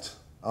left,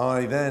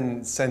 I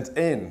then sent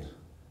in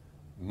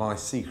my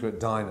secret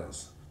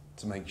diners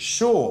to make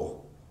sure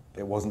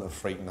it wasn't a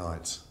freak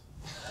night.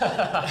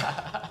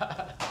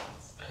 And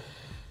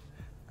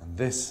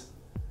this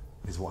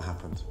is what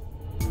happened.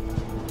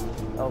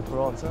 El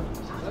Pirata,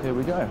 here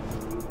we go.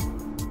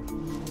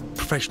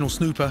 Professional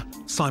snooper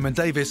Simon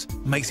Davis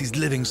makes his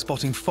living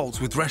spotting faults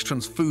with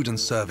restaurants' food and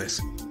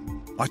service.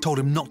 I told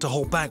him not to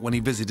hold back when he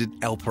visited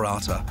El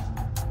Pirata.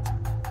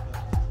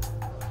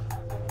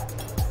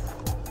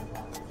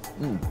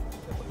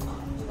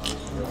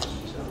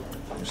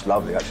 It's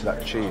lovely, actually.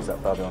 That cheese,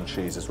 that Babylon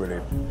cheese, is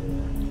really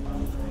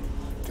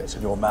gets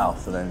in your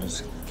mouth and then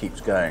just keeps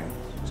going,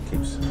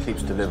 just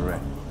keeps delivering.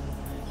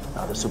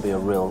 Now this will be a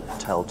real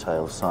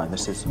telltale sign.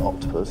 This is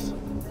octopus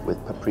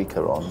with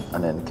paprika on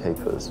and then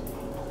capers.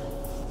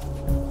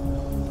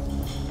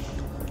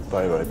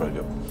 Very, very, very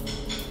good.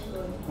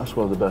 That's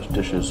one of the best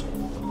dishes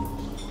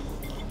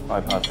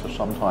I've had for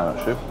some time,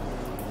 actually.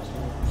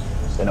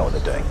 They know what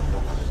they're doing.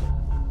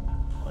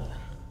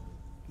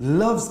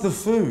 Loves the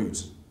food.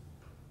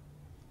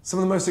 Some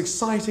of the most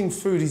exciting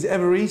food he's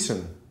ever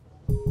eaten.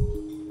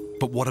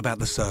 But what about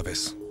the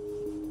service?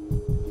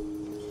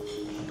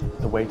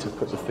 The waiter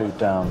put the food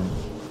down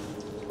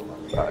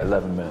about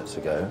 11 minutes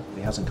ago.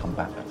 He hasn't come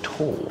back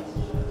at all.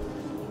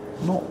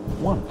 Not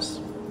once.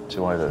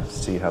 To either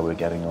see how we're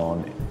getting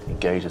on,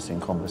 engage us in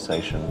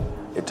conversation.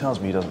 It tells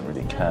me he doesn't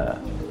really care.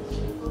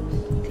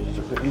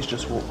 He's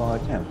just walked by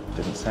again,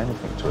 didn't say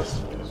anything to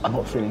us. I'm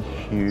not feeling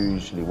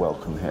hugely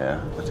welcome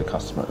here as a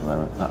customer at the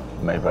moment. That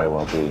may very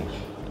well be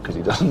because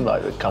he doesn't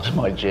like the cut of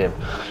my jib,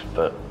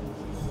 but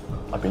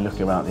I've been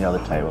looking around the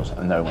other tables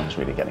and no one's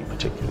really getting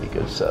particularly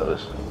good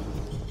service.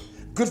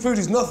 Good food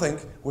is nothing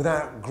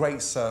without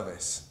great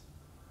service.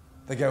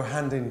 They go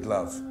hand in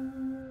glove.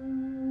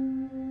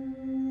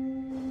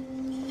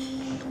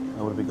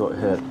 What have we got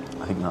here?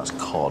 I think that's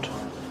cod.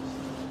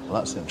 Well,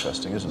 that's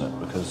interesting, isn't it?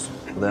 Because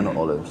they're not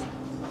olives.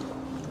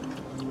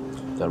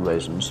 They're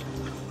raisins.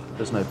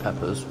 There's no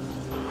peppers.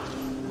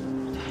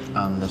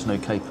 And there's no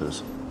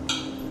capers.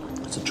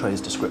 It's a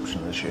trays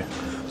description this year.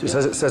 So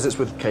it says it's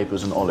with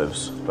capers and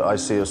olives, but I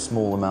see a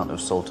small amount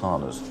of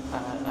sultanas.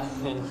 I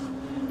think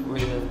we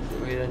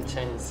don't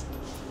change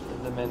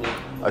the menu.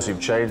 Oh, so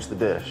you've changed the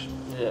dish?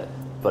 Yeah.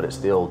 But it's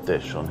the old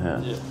dish on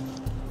here? Yeah.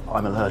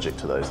 I'm allergic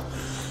to those.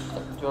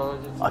 Do you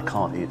want me to I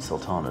can't eat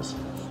sultanas.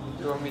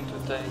 Do you want me to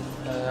take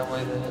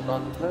away the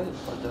on the plate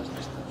or just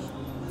this?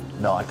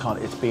 No, I can't.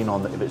 It's been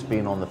on. If it's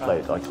been on the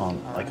plate, I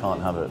can't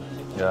have it.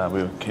 Yeah,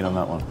 we were keen on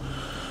that one.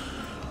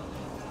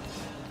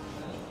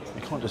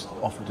 You can't just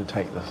offer to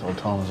take the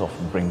sultanas off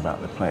and bring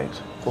back the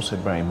plate. Also,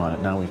 bearing in mind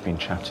that now we've been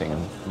chatting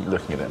and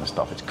looking at it and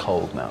stuff. It's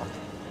cold now.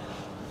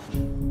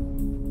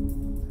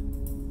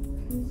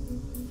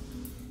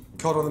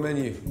 Cod on the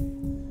menu.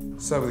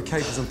 Served with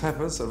capers and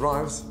peppers,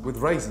 arrives with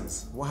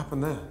raisins. What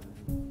happened there?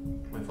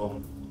 My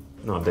fault.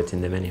 No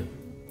updating the menu.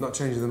 Not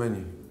changing the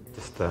menu?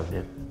 Just,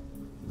 yeah.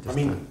 I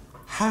mean,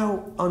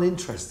 how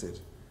uninterested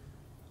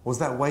was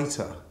that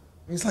waiter?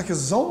 He's like a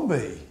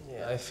zombie.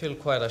 Yeah, I feel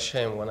quite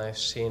ashamed when I've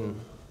seen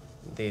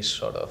this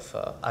sort of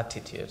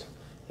attitude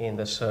in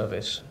the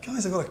service.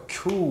 Guys have got a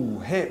cool,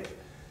 hip,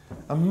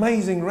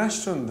 amazing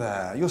restaurant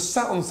there. You're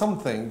sat on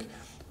something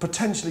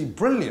potentially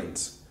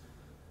brilliant.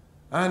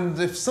 And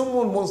if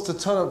someone wants to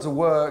turn up to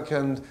work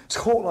and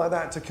talk like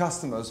that to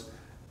customers,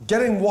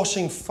 get in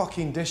washing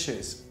fucking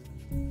dishes.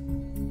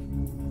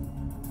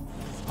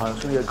 I was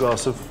going to get a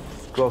glass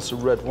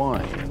of red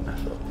wine.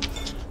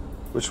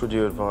 Which would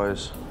you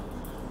advise?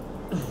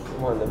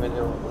 Well, the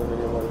menu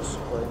was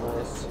quite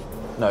nice.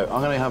 No,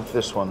 I'm going to have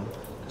this one,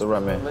 the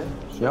Remy.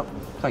 Yep,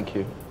 thank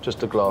you.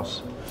 Just a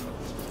glass.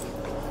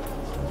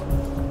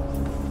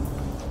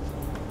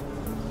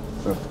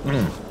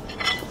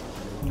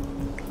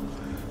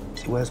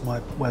 So where's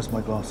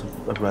my glass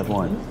of red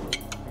wine?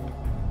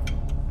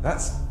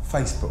 That's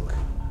Facebook.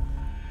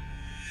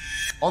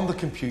 On the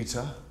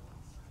computer,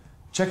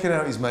 checking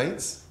out his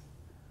mates,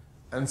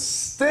 and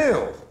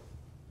still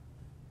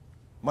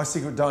my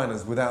secret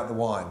diner's without the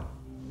wine.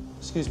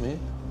 Excuse me?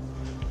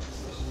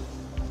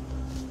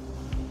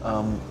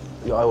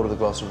 Yeah, I ordered a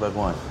glass of red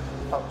wine.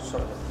 Oh,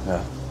 sorry.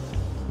 Yeah.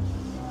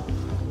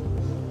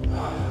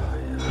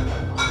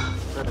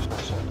 Very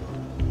special.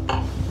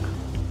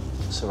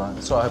 It's all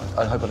right. So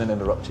I hope I didn't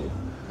interrupt you.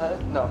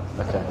 No.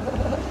 Okay.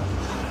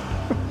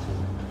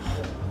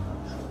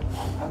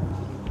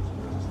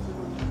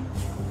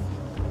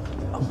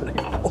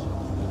 Unbelievable.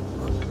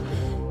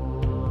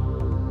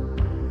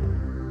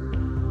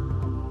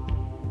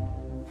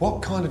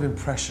 What kind of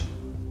impression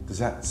does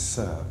that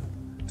serve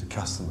to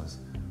customers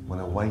when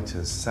a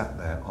waiter's sat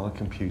there on a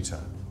computer?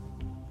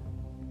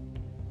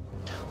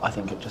 I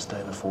think it's just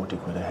over 40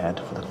 quid a head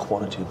for the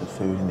quality of the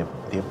food and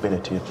the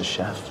ability of the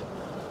chef.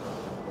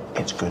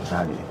 It's good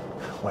value.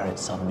 Where it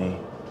suddenly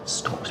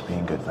stops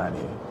being good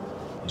value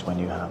is when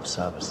you have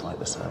service like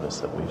the service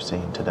that we've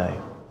seen today.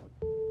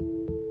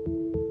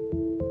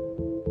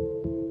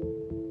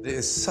 It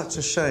is such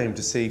a shame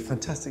to see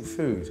fantastic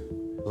food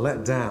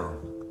let down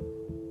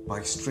by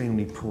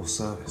extremely poor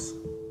service.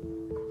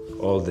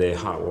 All the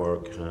hard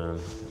work,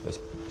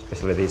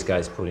 especially these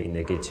guys putting in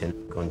the kitchen,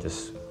 gone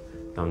just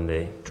down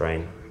the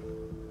drain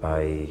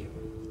by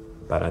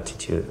bad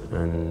attitude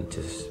and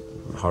just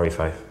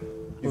horrified.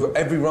 You've got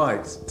every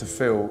right to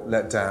feel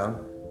let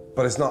down,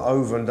 but it's not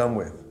over and done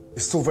with.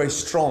 You're still very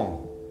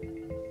strong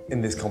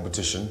in this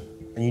competition,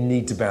 and you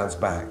need to bounce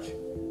back.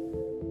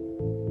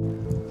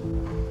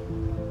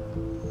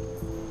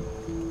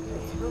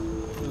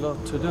 A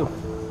lot to do.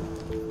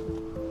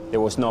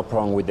 There was no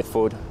problem with the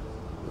food,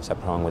 it was a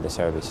problem with the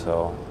service,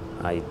 so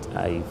I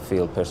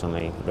feel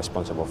personally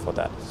responsible for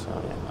that. So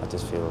yeah, I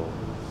just feel,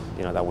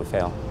 that we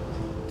fail.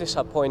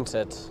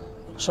 Disappointed.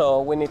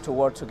 So we need to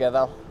work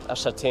together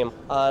as a team,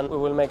 and we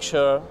will make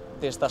sure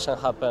this doesn't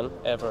happen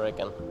ever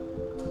again.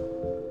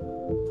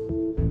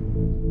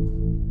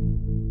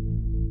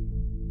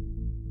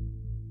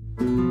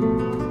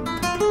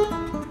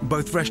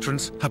 Both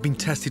restaurants have been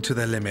tested to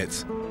their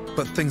limits,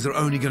 but things are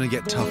only going to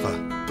get tougher.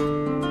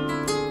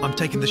 I'm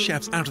taking the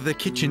chefs out of their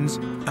kitchens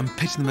and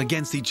pitting them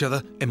against each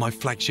other in my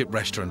flagship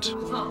restaurant.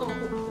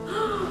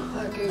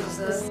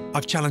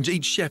 I've challenged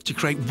each chef to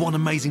create one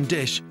amazing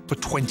dish for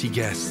 20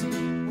 guests.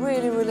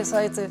 Really, really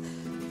excited.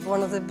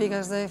 One of the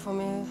biggest days for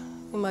me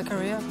in my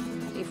career.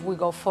 If we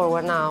go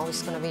forward now,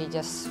 it's going to be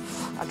just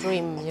a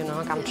dream,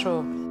 come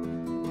true.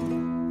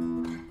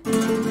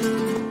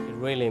 It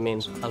really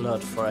means a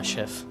lot for a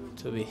chef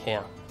to be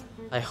here.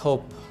 I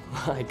hope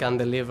I can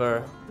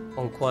deliver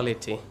on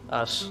quality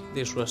as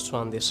this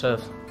restaurant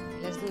deserves.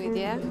 Let's do it,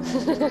 yeah?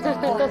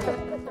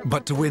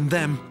 But to win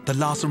them, the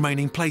last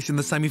remaining place in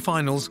the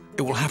semi-finals,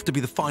 it will have to be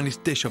the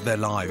finest dish of their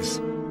lives.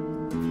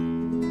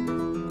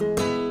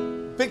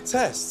 Big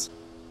test.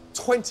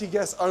 20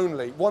 guests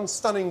only, one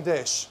stunning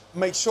dish.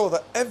 Make sure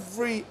that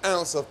every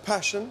ounce of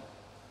passion,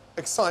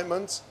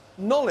 excitement,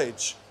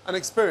 knowledge and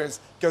experience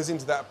goes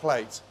into that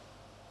plate.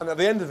 And at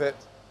the end of it,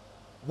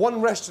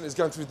 one restaurant is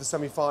going through the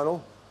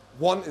semi-final,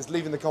 one is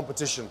leaving the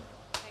competition.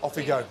 Off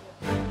we go.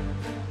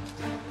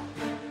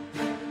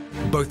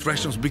 Both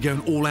restaurants will be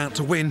going all out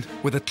to win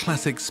with a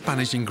classic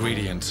Spanish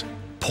ingredient,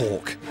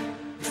 pork,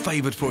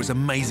 favoured for its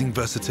amazing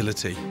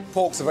versatility.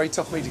 Pork's a very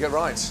tough meat to get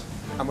right,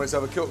 and when it's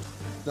overcooked,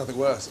 nothing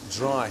worse,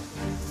 dry.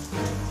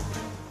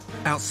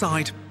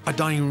 Outside, A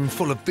dining room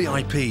full of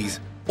VIPs,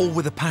 all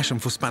with a passion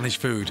for Spanish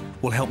food,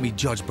 will help me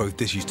judge both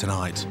dishes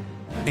tonight,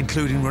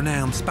 including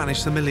renowned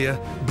Spanish sommelier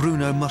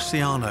Bruno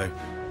Murciano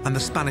and the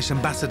Spanish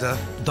ambassador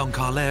Don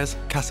Carles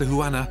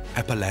Casajuana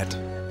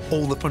Epalet.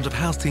 All the front of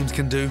house teams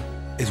can do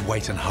is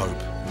wait and hope.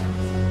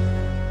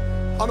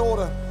 On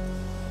order,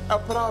 El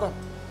Parada,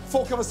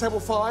 4 covers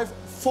table 5,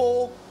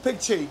 4 pig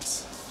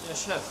cheeks.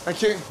 Yes, chef.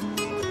 Thank you.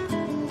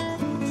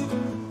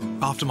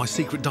 After my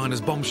secret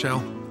diner's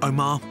bombshell,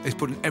 Omar is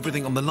putting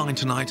everything on the line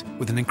tonight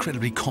with an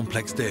incredibly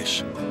complex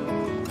dish.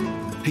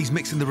 He's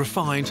mixing the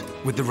refined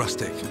with the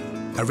rustic.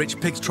 A rich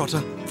pig's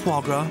trotter,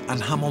 foie gras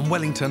and ham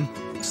Wellington,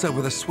 served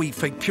with a sweet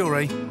fake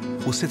puree,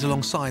 will sit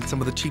alongside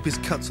some of the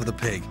cheapest cuts of the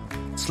pig,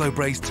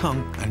 slow-braised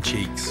tongue and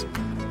cheeks.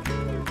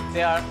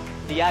 They are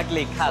the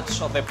ugly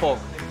cuts of the pork.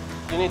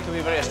 You need to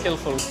be very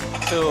skillful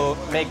to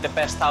make the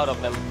best out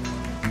of them.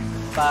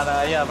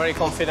 But yeah, very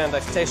confident.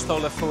 I've tasted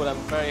all the food. I'm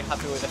very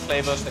happy with the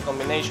flavors, the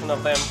combination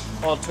of them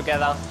all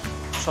together.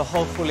 So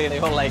hopefully they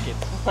all like it.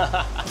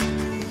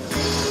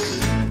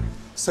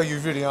 So you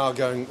really are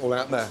going all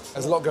out there.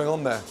 There's a lot going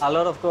on there. A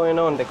lot of going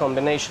on. The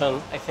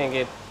combination, I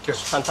think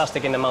it's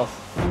fantastic in the mouth.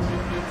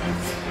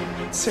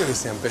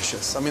 Seriously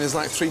ambitious. I mean, there's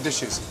like 3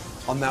 dishes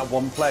on that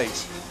one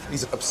plate.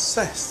 He's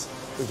obsessed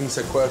with being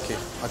so quirky.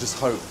 I just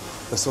hope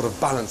the sort of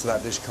balance of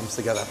that dish comes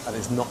together and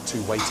is not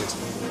too weighted.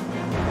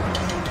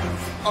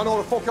 On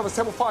order, 4 covers,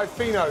 table 5,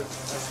 Fino.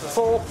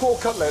 4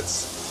 pork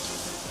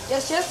cutlets.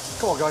 Yes, chef?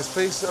 Come on, guys,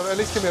 please. At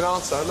least give me an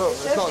answer. Look,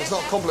 it's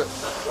not complete.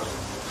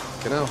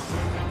 Fucking hell.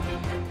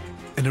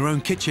 In her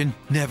own kitchen,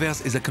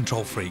 Neves is a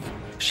control freak,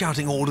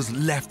 shouting orders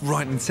left,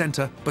 right and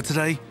centre, but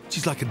today,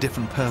 she's like a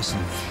different person.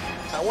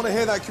 I want to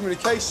hear that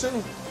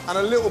communication and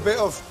a little bit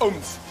of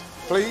oomph,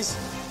 please.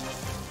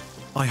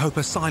 I hope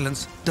her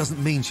silence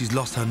doesn't mean she's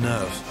lost her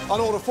nerve. On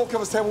order, 4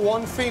 covers, table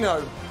 1,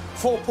 Fino.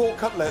 4 pork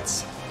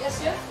cutlets.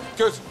 Yes, chef?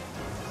 Good.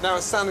 Now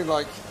it's sounding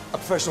like a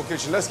professional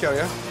kitchen. Let's go,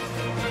 yeah?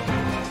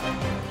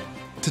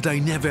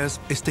 Today, Neves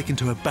is sticking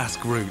to her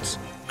Basque roots,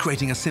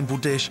 creating a simple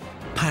dish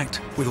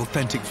packed with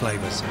authentic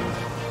flavours.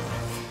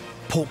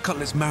 Pork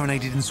cutlets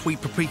marinated in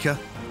sweet paprika,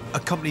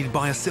 accompanied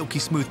by a silky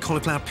smooth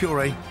cauliflower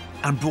puree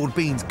and broad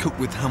beans cooked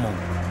with hamon.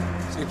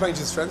 So you're playing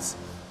to the strengths.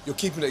 You're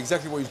keeping it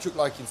exactly what you cook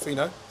like in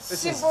Fino.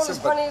 Simple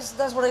Spanish,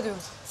 that's what I do.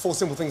 4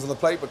 simple things on the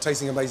plate, but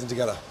tasting amazing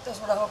together. That's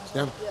what I hope.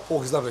 Yeah?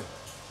 Pork is lovely.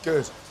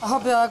 Good. I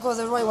hope I got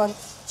the right one.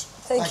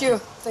 Thank you.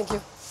 Thank you.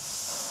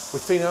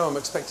 With Fino, I'm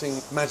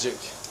expecting magic.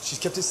 She's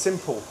kept it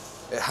simple.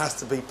 It has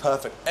to be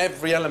perfect.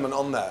 Every element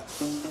on there.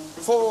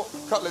 4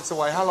 cutlets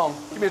away. How long?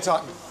 Give me a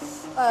time.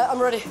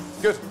 I'm ready.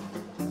 Good.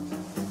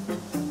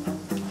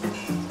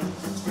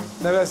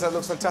 Neves, that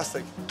looks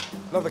fantastic.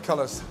 Love the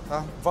colours.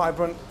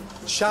 Vibrant,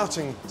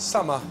 shouting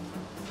summer.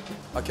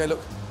 OK,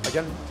 look,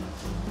 again.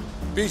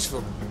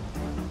 Beautiful.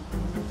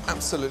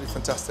 Absolutely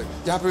fantastic.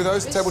 You happy with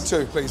those? Yes. Table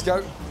 2, please,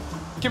 go.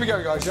 Give me a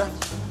go, guys, yeah?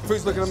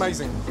 Food's looking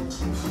amazing.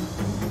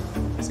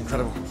 It's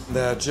incredible.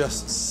 They're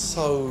just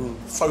so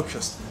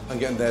focused on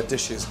getting their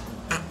dishes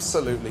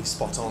absolutely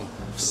spot on.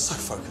 So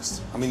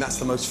focused. I mean, that's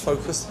the most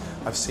focused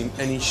I've seen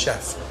any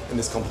chef in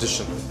this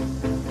competition.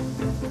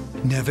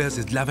 Neves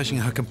is lavishing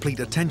her complete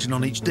attention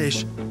on each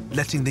dish,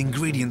 letting the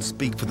ingredients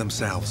speak for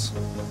themselves.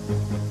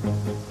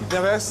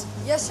 Neves?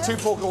 Yes, sir?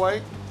 2 pork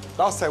away.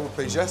 Last table,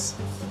 please, yes?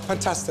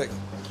 Fantastic.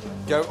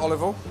 Go,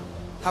 Oliver.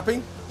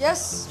 Happy?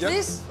 Yes, yep.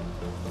 Please.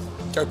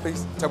 Go,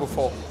 please. Table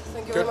 4.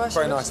 Thank you Good. very much.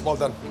 Very nice. Well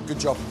done. Good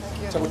job.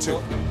 Thank you. Table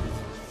 2.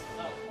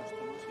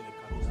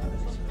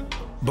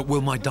 But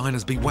will my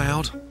diners be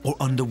wowed or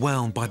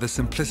underwhelmed by the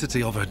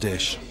simplicity of her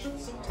dish?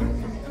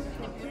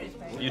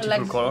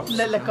 Beautiful colors.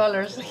 The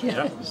colours,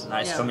 yeah.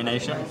 Nice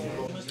combination.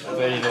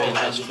 Very, very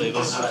nice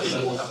flavors.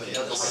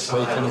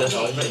 Very tender.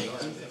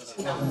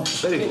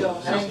 Very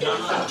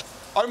good.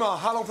 Omar,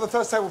 how long for the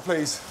first table,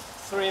 please?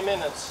 3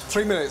 minutes.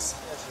 3 minutes.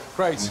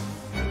 Great.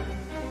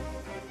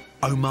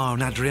 Omar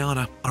and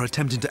Adriana are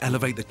attempting to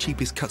elevate the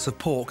cheapest cuts of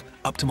pork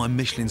up to my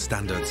Michelin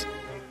standards.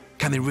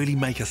 Can they really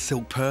make a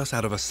silk purse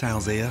out of a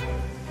sow's ear?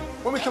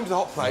 When we come to the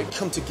hot plate, we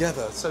come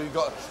together, so you've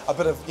got a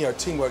bit of,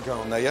 teamwork going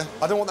on there, yeah?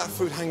 I don't want that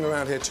food hanging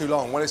around here too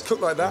long. When it's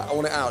cooked like that, I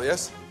want it out,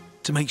 yes?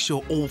 To make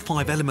sure all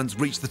 5 elements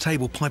reach the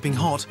table piping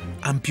hot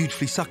and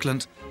beautifully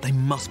succulent, they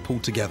must pull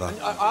together.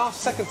 I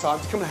asked second time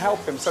to come and help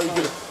him, so he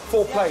did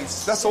 4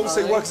 plates. That's all, so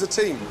you work as a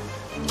team.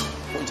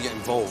 I want to get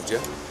involved,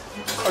 yeah?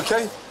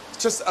 OK?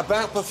 It's just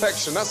about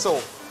perfection, that's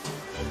all.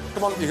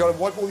 Come on, you've got to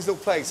wipe all these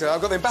little plates.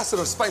 I've got the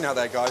ambassador of Spain out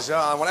there, guys,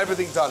 yeah? I want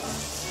everything done.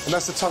 And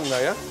that's the tongue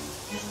there, yeah?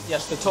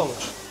 Yes, the tongue.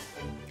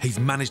 He's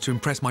managed to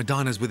impress my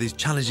diners with his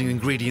challenging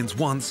ingredients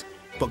once,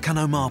 but can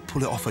Omar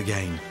pull it off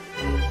again?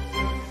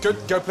 Good.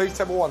 Go, please.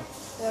 Table 1.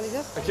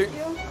 Thank you.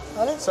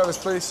 Service,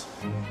 please.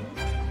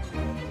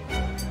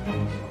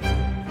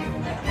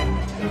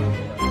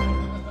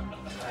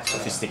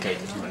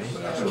 Sophisticated.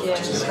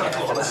 Yes.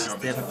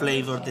 The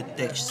flavor, the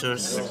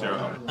textures.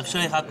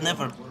 Actually, I had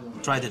never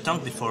tried the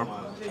tongue before.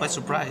 Quite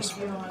surprised.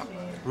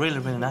 Really,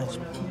 really nice.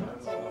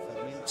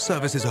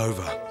 Service is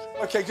over.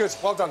 OK, good.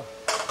 Well done.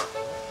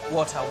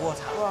 Water.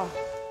 Wow.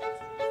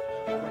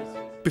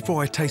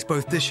 Before I taste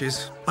both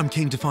dishes, I'm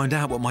keen to find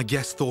out what my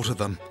guests thought of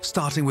them,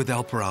 starting with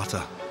El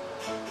Parata.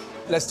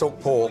 Let's talk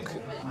pork.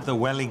 The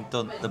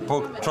Wellington, the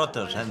pork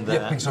trotters, and the...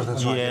 Yeah, pig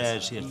trotters, right,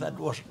 yes, yes, that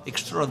was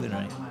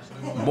extraordinary.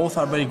 Both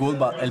are very good,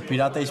 but El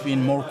Pirata is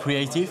being more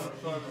creative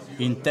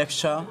in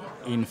texture,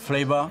 in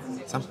flavour.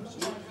 Sam?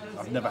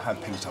 I've never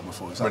had pig's trotter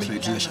before. It's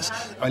absolutely delicious.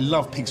 I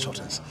love pig's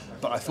trotters,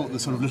 but I thought the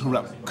sort of little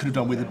wrap could have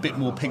done with a bit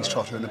more pig's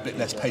trotter and a bit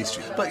less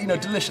pastry. But, you know,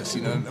 delicious,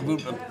 you know, we're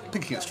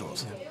picking at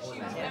straws.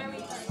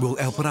 Will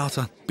El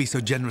Parata be so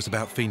generous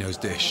about Fino's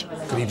dish?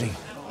 Good evening.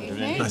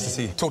 Nice to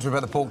see you. Talk to me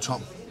about the pork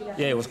chop.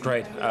 Yeah, it was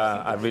great.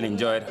 I really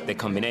enjoyed it. The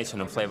combination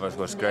of flavors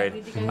was great.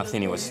 I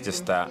think it was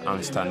just an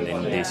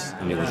outstanding dish,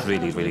 and it was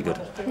really, really good.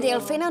 The El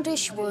Fino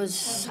dish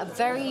was a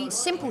very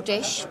simple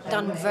dish,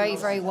 done very,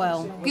 very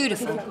well.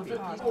 Beautiful.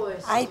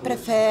 I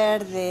prefer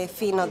the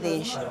Fino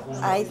dish.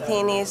 I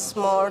think it's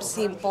more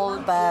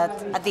simple, but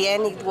at the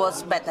end it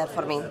was better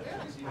for me.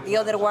 The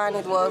other one,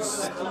 it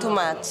was too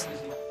much.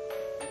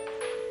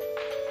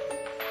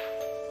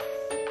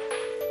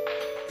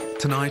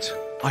 Tonight,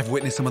 I've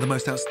witnessed some of the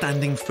most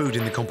outstanding food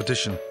in the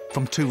competition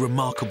from two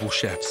remarkable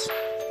chefs.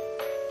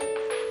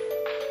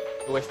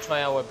 We've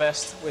tried our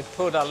best. We've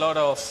put a lot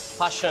of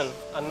passion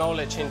and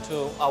knowledge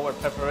into our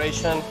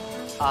preparation,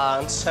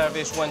 and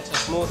service went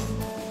smooth.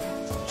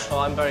 So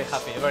I'm very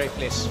happy, very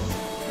pleased.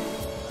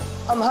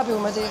 I'm happy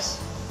with my dish.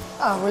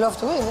 We love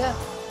to win, yeah.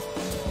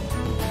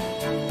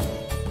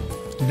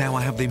 Now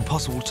I have the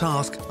impossible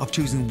task of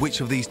choosing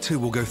which of these two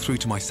will go through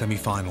to my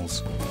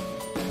semi-finals.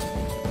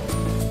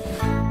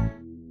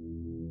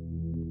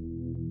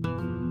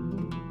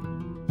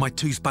 My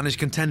two Spanish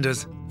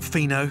contenders,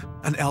 Fino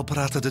and El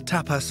Parata de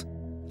Tapas,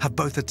 have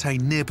both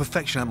attained near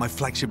perfection at my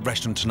flagship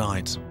restaurant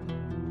tonight.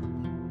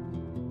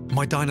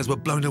 My diners were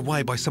blown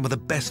away by some of the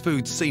best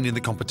foods seen in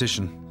the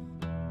competition.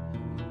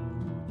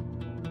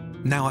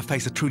 Now I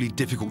face a truly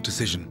difficult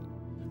decision.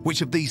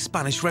 Which of these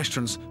Spanish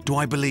restaurants do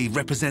I believe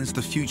represents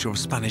the future of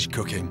Spanish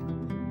cooking?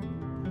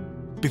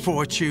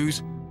 Before I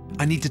choose,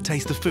 I need to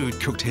taste the food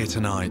cooked here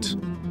tonight.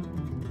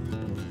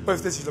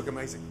 Both dishes look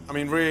amazing. I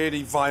mean,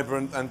 really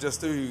vibrant and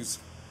just ooze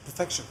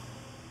perfection.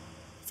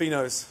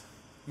 Fino's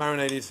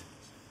marinated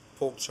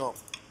pork chop.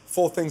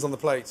 4 things on the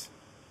plate.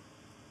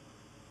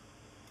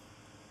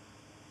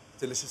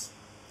 Delicious.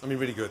 I mean,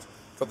 really good.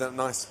 Got that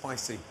nice,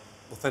 spicy,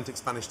 authentic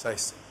Spanish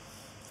taste.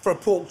 For a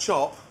pork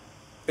chop,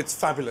 it's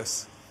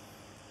fabulous.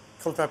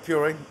 Cauliflower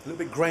puree, a little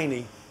bit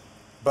grainy,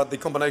 but the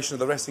combination of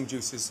the resting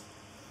juices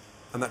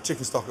and that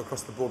chicken stock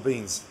across the broad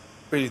beans,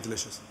 really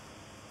delicious.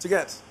 To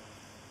get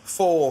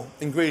 4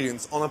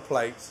 ingredients on a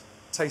plate,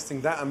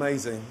 tasting that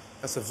amazing,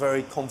 that's a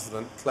very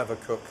confident, clever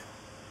cook.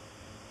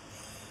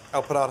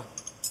 El Parata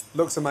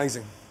looks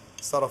amazing.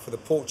 Start off with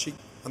the pork cheek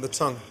and the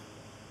tongue.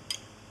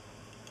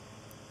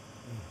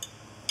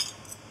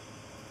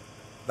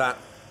 That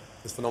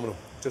is phenomenal.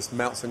 Just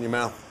melts in your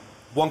mouth.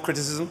 One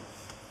criticism,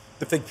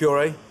 the fig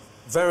puree,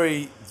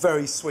 very,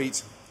 very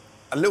sweet.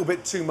 A little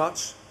bit too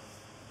much.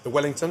 The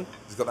Wellington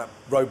has got that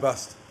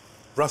robust,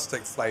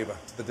 rustic flavour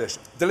to the dish.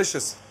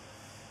 Delicious.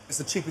 It's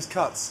the cheapest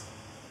cuts,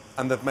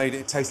 and they've made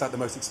it taste like the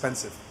most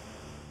expensive.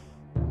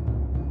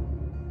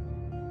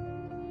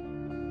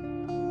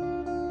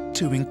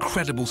 2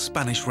 incredible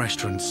Spanish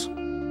restaurants.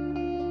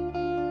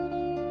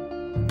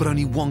 But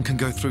only one can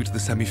go through to the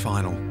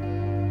semi-final.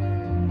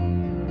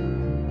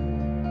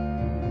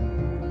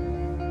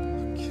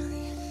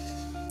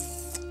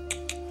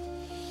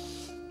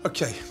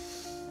 Okay.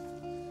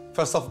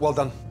 First off, well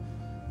done.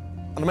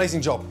 An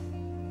amazing job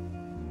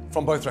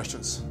from both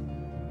restaurants.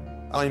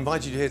 I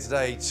invite you here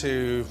today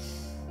to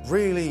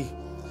really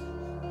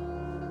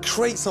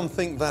create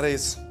something that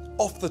is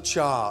off the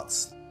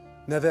charts.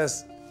 Now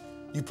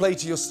you play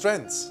to your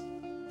strengths.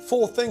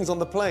 4 things on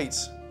the plate,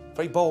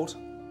 very bold.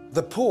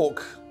 The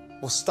pork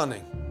was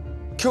stunning,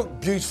 cooked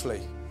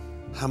beautifully.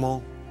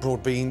 Hamon,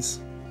 broad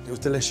beans, it was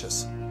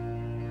delicious.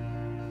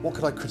 What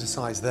could I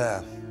criticise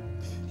there?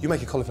 You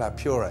make a cauliflower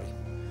puree.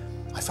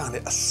 I found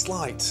it a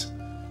slight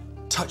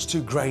touch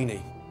too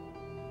grainy.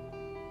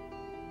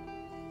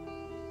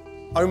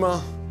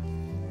 Omar,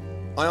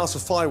 I asked for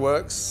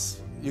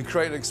fireworks, you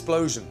created an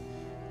explosion.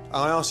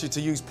 I asked you to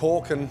use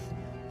pork, and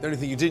the only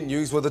thing you didn't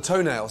use were the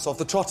toenails off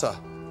the trotter.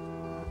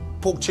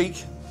 Pork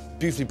cheek,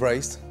 beautifully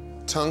braised,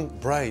 tongue,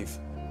 brave.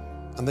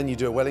 And then you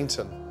do a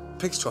Wellington.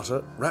 Pig's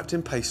trotter wrapped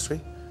in pastry.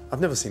 I've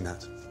never seen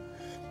that.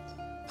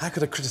 How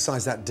could I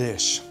criticise that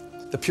dish?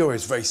 The puree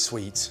is very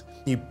sweet.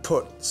 You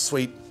put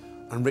sweet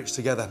and rich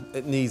together,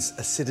 it needs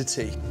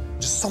acidity.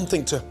 Just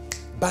something to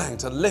bang,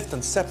 to lift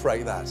and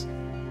separate that.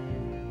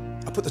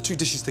 I put the 2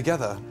 dishes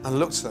together and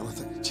looked at them and I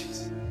thought,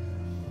 geez,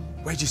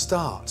 where'd you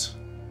start?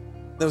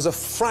 There was a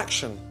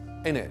fraction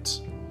in it.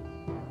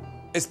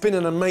 It's been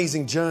an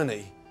amazing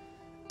journey,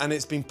 and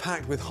it's been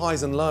packed with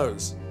highs and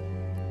lows.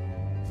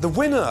 The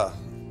winner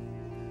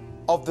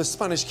of the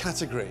Spanish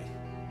category,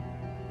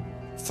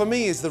 for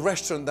me, is the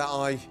restaurant that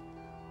I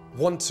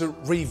want to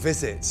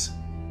revisit.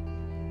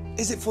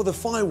 Is it for the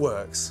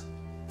fireworks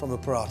from the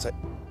Parata,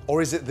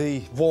 or is it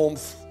the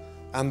warmth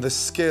and the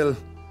skill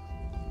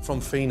from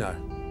Fino?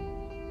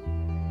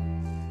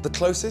 the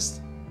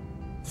closest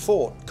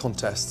fought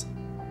contest.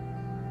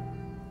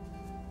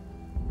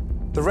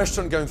 The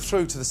restaurant going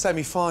through to the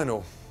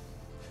semi-final,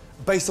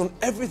 based on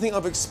everything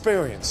I've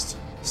experienced,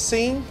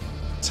 seen,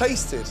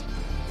 tasted,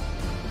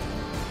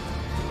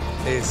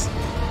 is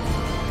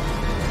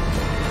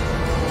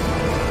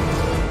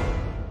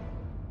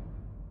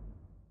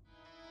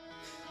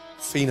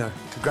Fino.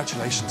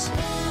 Congratulations.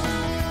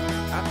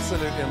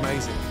 Absolutely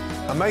amazing.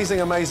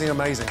 Amazing, amazing,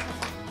 amazing.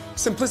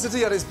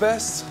 Simplicity at its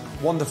best,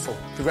 wonderful.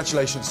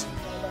 Congratulations.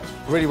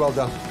 Really well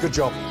done. Good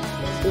job.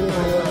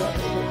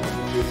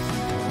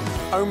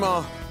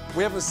 Omar,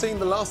 we haven't seen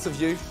the last of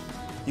you.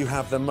 You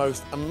have the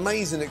most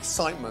amazing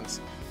excitement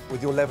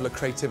with your level of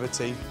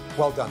creativity.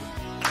 Well done.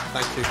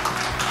 Thank you.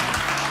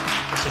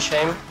 It's a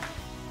shame.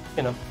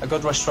 You know, a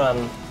good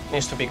restaurant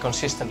needs to be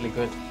consistently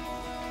good,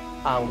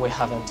 and we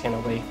haven't in a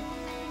way.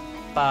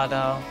 But,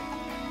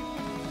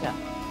 yeah,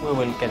 we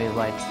will get it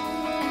right.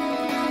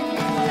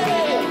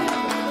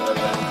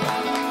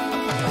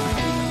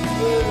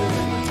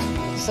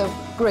 It's a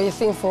great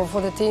thing for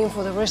the team,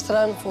 for the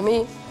restaurant, for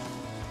me.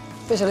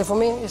 Especially for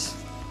me,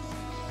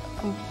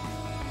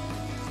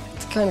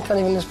 can't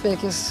even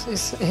speak.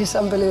 It's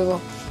unbelievable.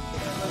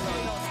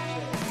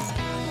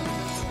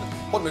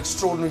 What an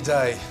extraordinary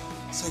day.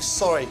 So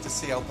sorry to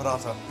see El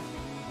Pirata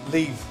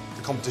leave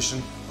the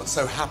competition, but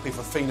so happy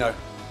for Fino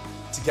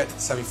to get to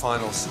the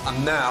semi-finals.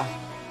 And now,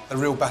 the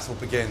real battle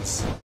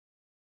begins.